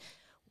day,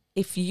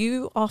 if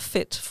you are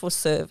fit for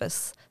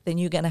service, then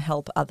you're going to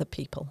help other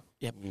people.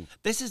 Yep.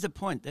 This is the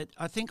point that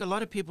I think a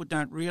lot of people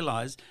don't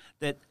realise,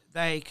 that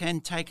they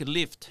can take a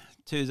lift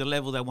to the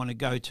level they want to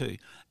go to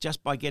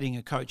just by getting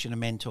a coach and a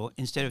mentor,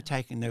 instead of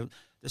taking the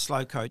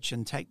slow coach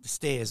and take the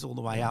stairs all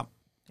the way up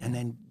and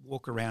then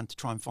walk around to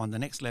try and find the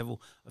next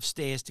level of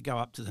stairs to go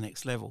up to the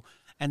next level.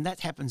 And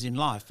that happens in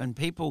life. And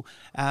people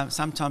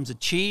sometimes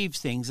achieve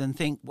things and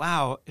think,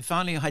 wow, if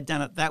only I had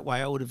done it that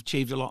way, I would have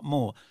achieved a lot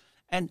more.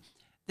 And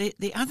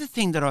the other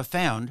thing that I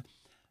found,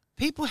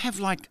 people have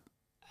like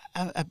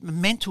a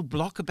mental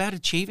block about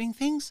achieving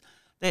things.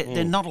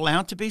 They're not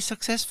allowed to be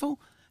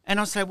successful. And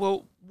I say,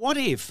 well, what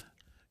if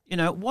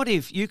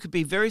you could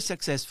be very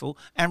successful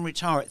and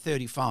retire at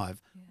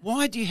 35? Yeah.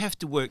 Why do you have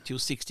to work till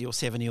 60 or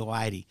 70 or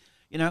 80?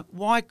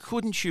 Why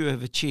couldn't you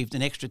have achieved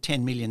an extra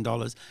 $10 million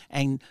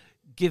and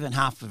given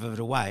half of it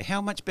away?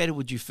 How much better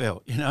would you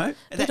feel, that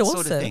also,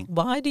 sort of thing?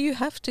 Why do you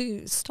have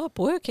to stop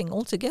working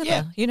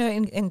altogether? Yeah.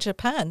 In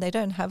Japan, they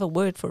don't have a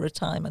word for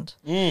retirement.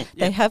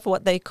 They have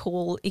what they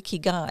call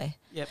ikigai.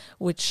 Yep.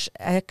 Which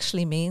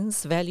actually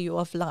means value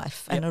of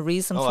life and a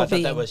reason for being. I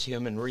thought that was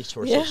human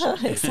resources. Yeah,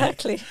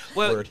 exactly.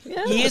 Well,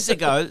 years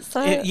ago,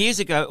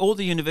 all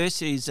the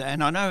universities,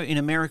 and I know in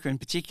America in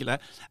particular,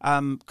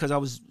 because I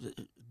was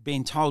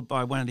being told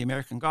by one of the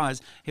American guys,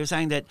 he was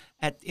saying that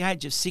at the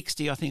age of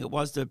 60, I think it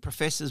was, the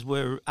professors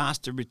were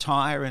asked to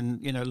retire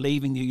and,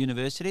 leaving the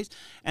universities.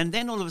 And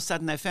then all of a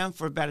sudden they found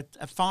for about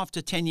a 5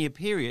 to 10 year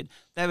period,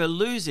 they were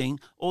losing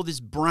all this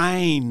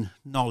brain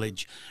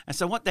knowledge. And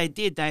so what they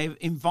did, they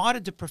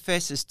invited the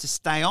professors to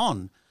stay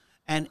on.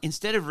 And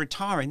instead of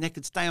retiring, they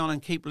could stay on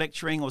and keep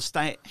lecturing or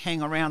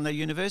hang around the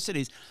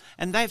universities.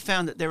 And they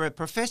found that there are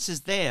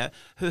professors there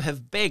who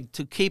have begged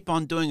to keep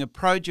on doing a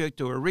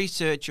project or a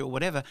research or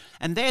whatever,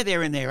 and they're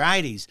there in their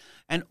 80s,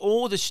 and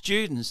all the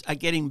students are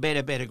getting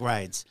better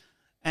grades.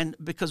 And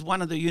because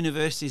one of the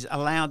universities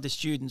allowed the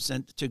students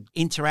to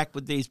interact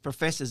with these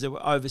professors that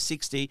were over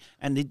 60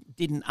 and they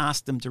didn't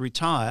ask them to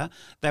retire,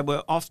 they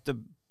were off the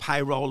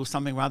payroll or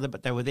something or other,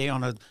 but they were there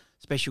on a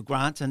special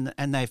grant,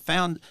 and they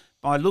found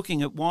by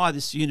looking at why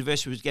this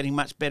university was getting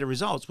much better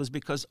results was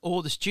because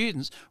all the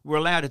students were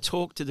allowed to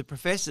talk to the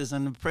professors,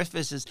 and the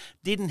professors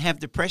didn't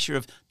have the pressure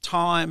of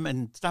time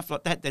and stuff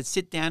like that. They'd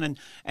sit down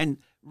and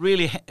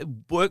really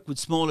work with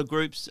smaller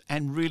groups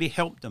and really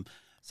help them.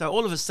 So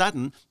all of a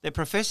sudden, the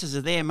professors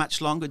are there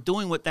much longer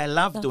doing what they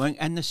love doing,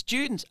 and the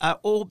students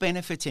are all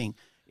benefiting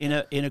in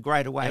a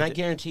greater way. And I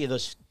guarantee you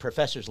those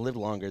professors live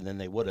longer than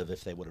they would have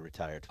if they would have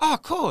retired. Oh,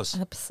 of course.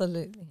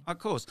 Absolutely. Of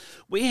course.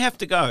 We have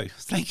to go.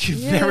 Thank you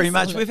very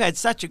much. We've had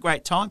such a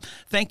great time.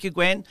 Thank you,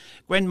 Gwen.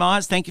 Gwen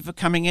Myers, thank you for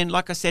coming in.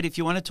 Like I said, if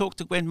you want to talk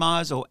to Gwen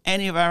Myers or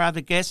any of our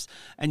other guests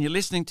and you're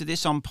listening to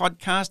this on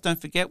podcast, don't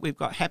forget we've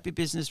got Happy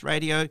Business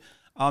Radio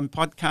on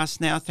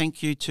podcast now.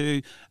 Thank you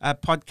to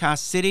Podcast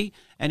City.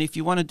 And if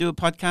you want to do a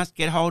podcast,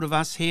 get hold of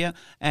us here.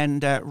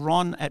 And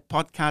Ron at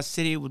Podcast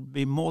City would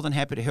be more than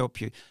happy to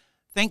help you.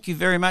 Thank you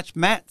very much,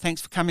 Matt.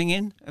 Thanks for coming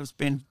in. It's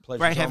been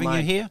great having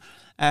you here.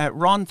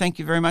 Ron, thank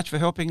you very much for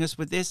helping us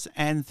with this.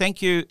 And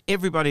thank you,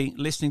 everybody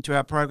listening to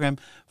our program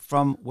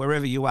from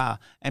wherever you are.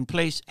 And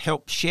please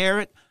help share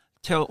it.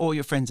 Tell all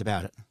your friends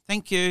about it.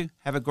 Thank you.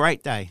 Have a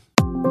great day.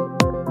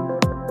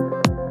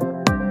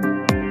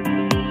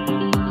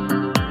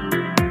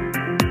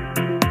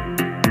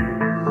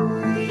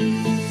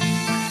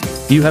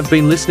 You have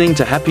been listening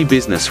to Happy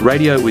Business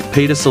Radio with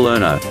Peter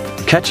Salerno.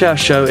 Catch our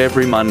show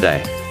every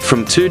Monday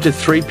from 2 to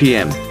 3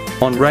 p.m.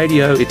 on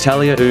Radio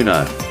Italia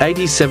Uno,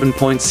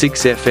 87.6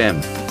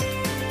 FM.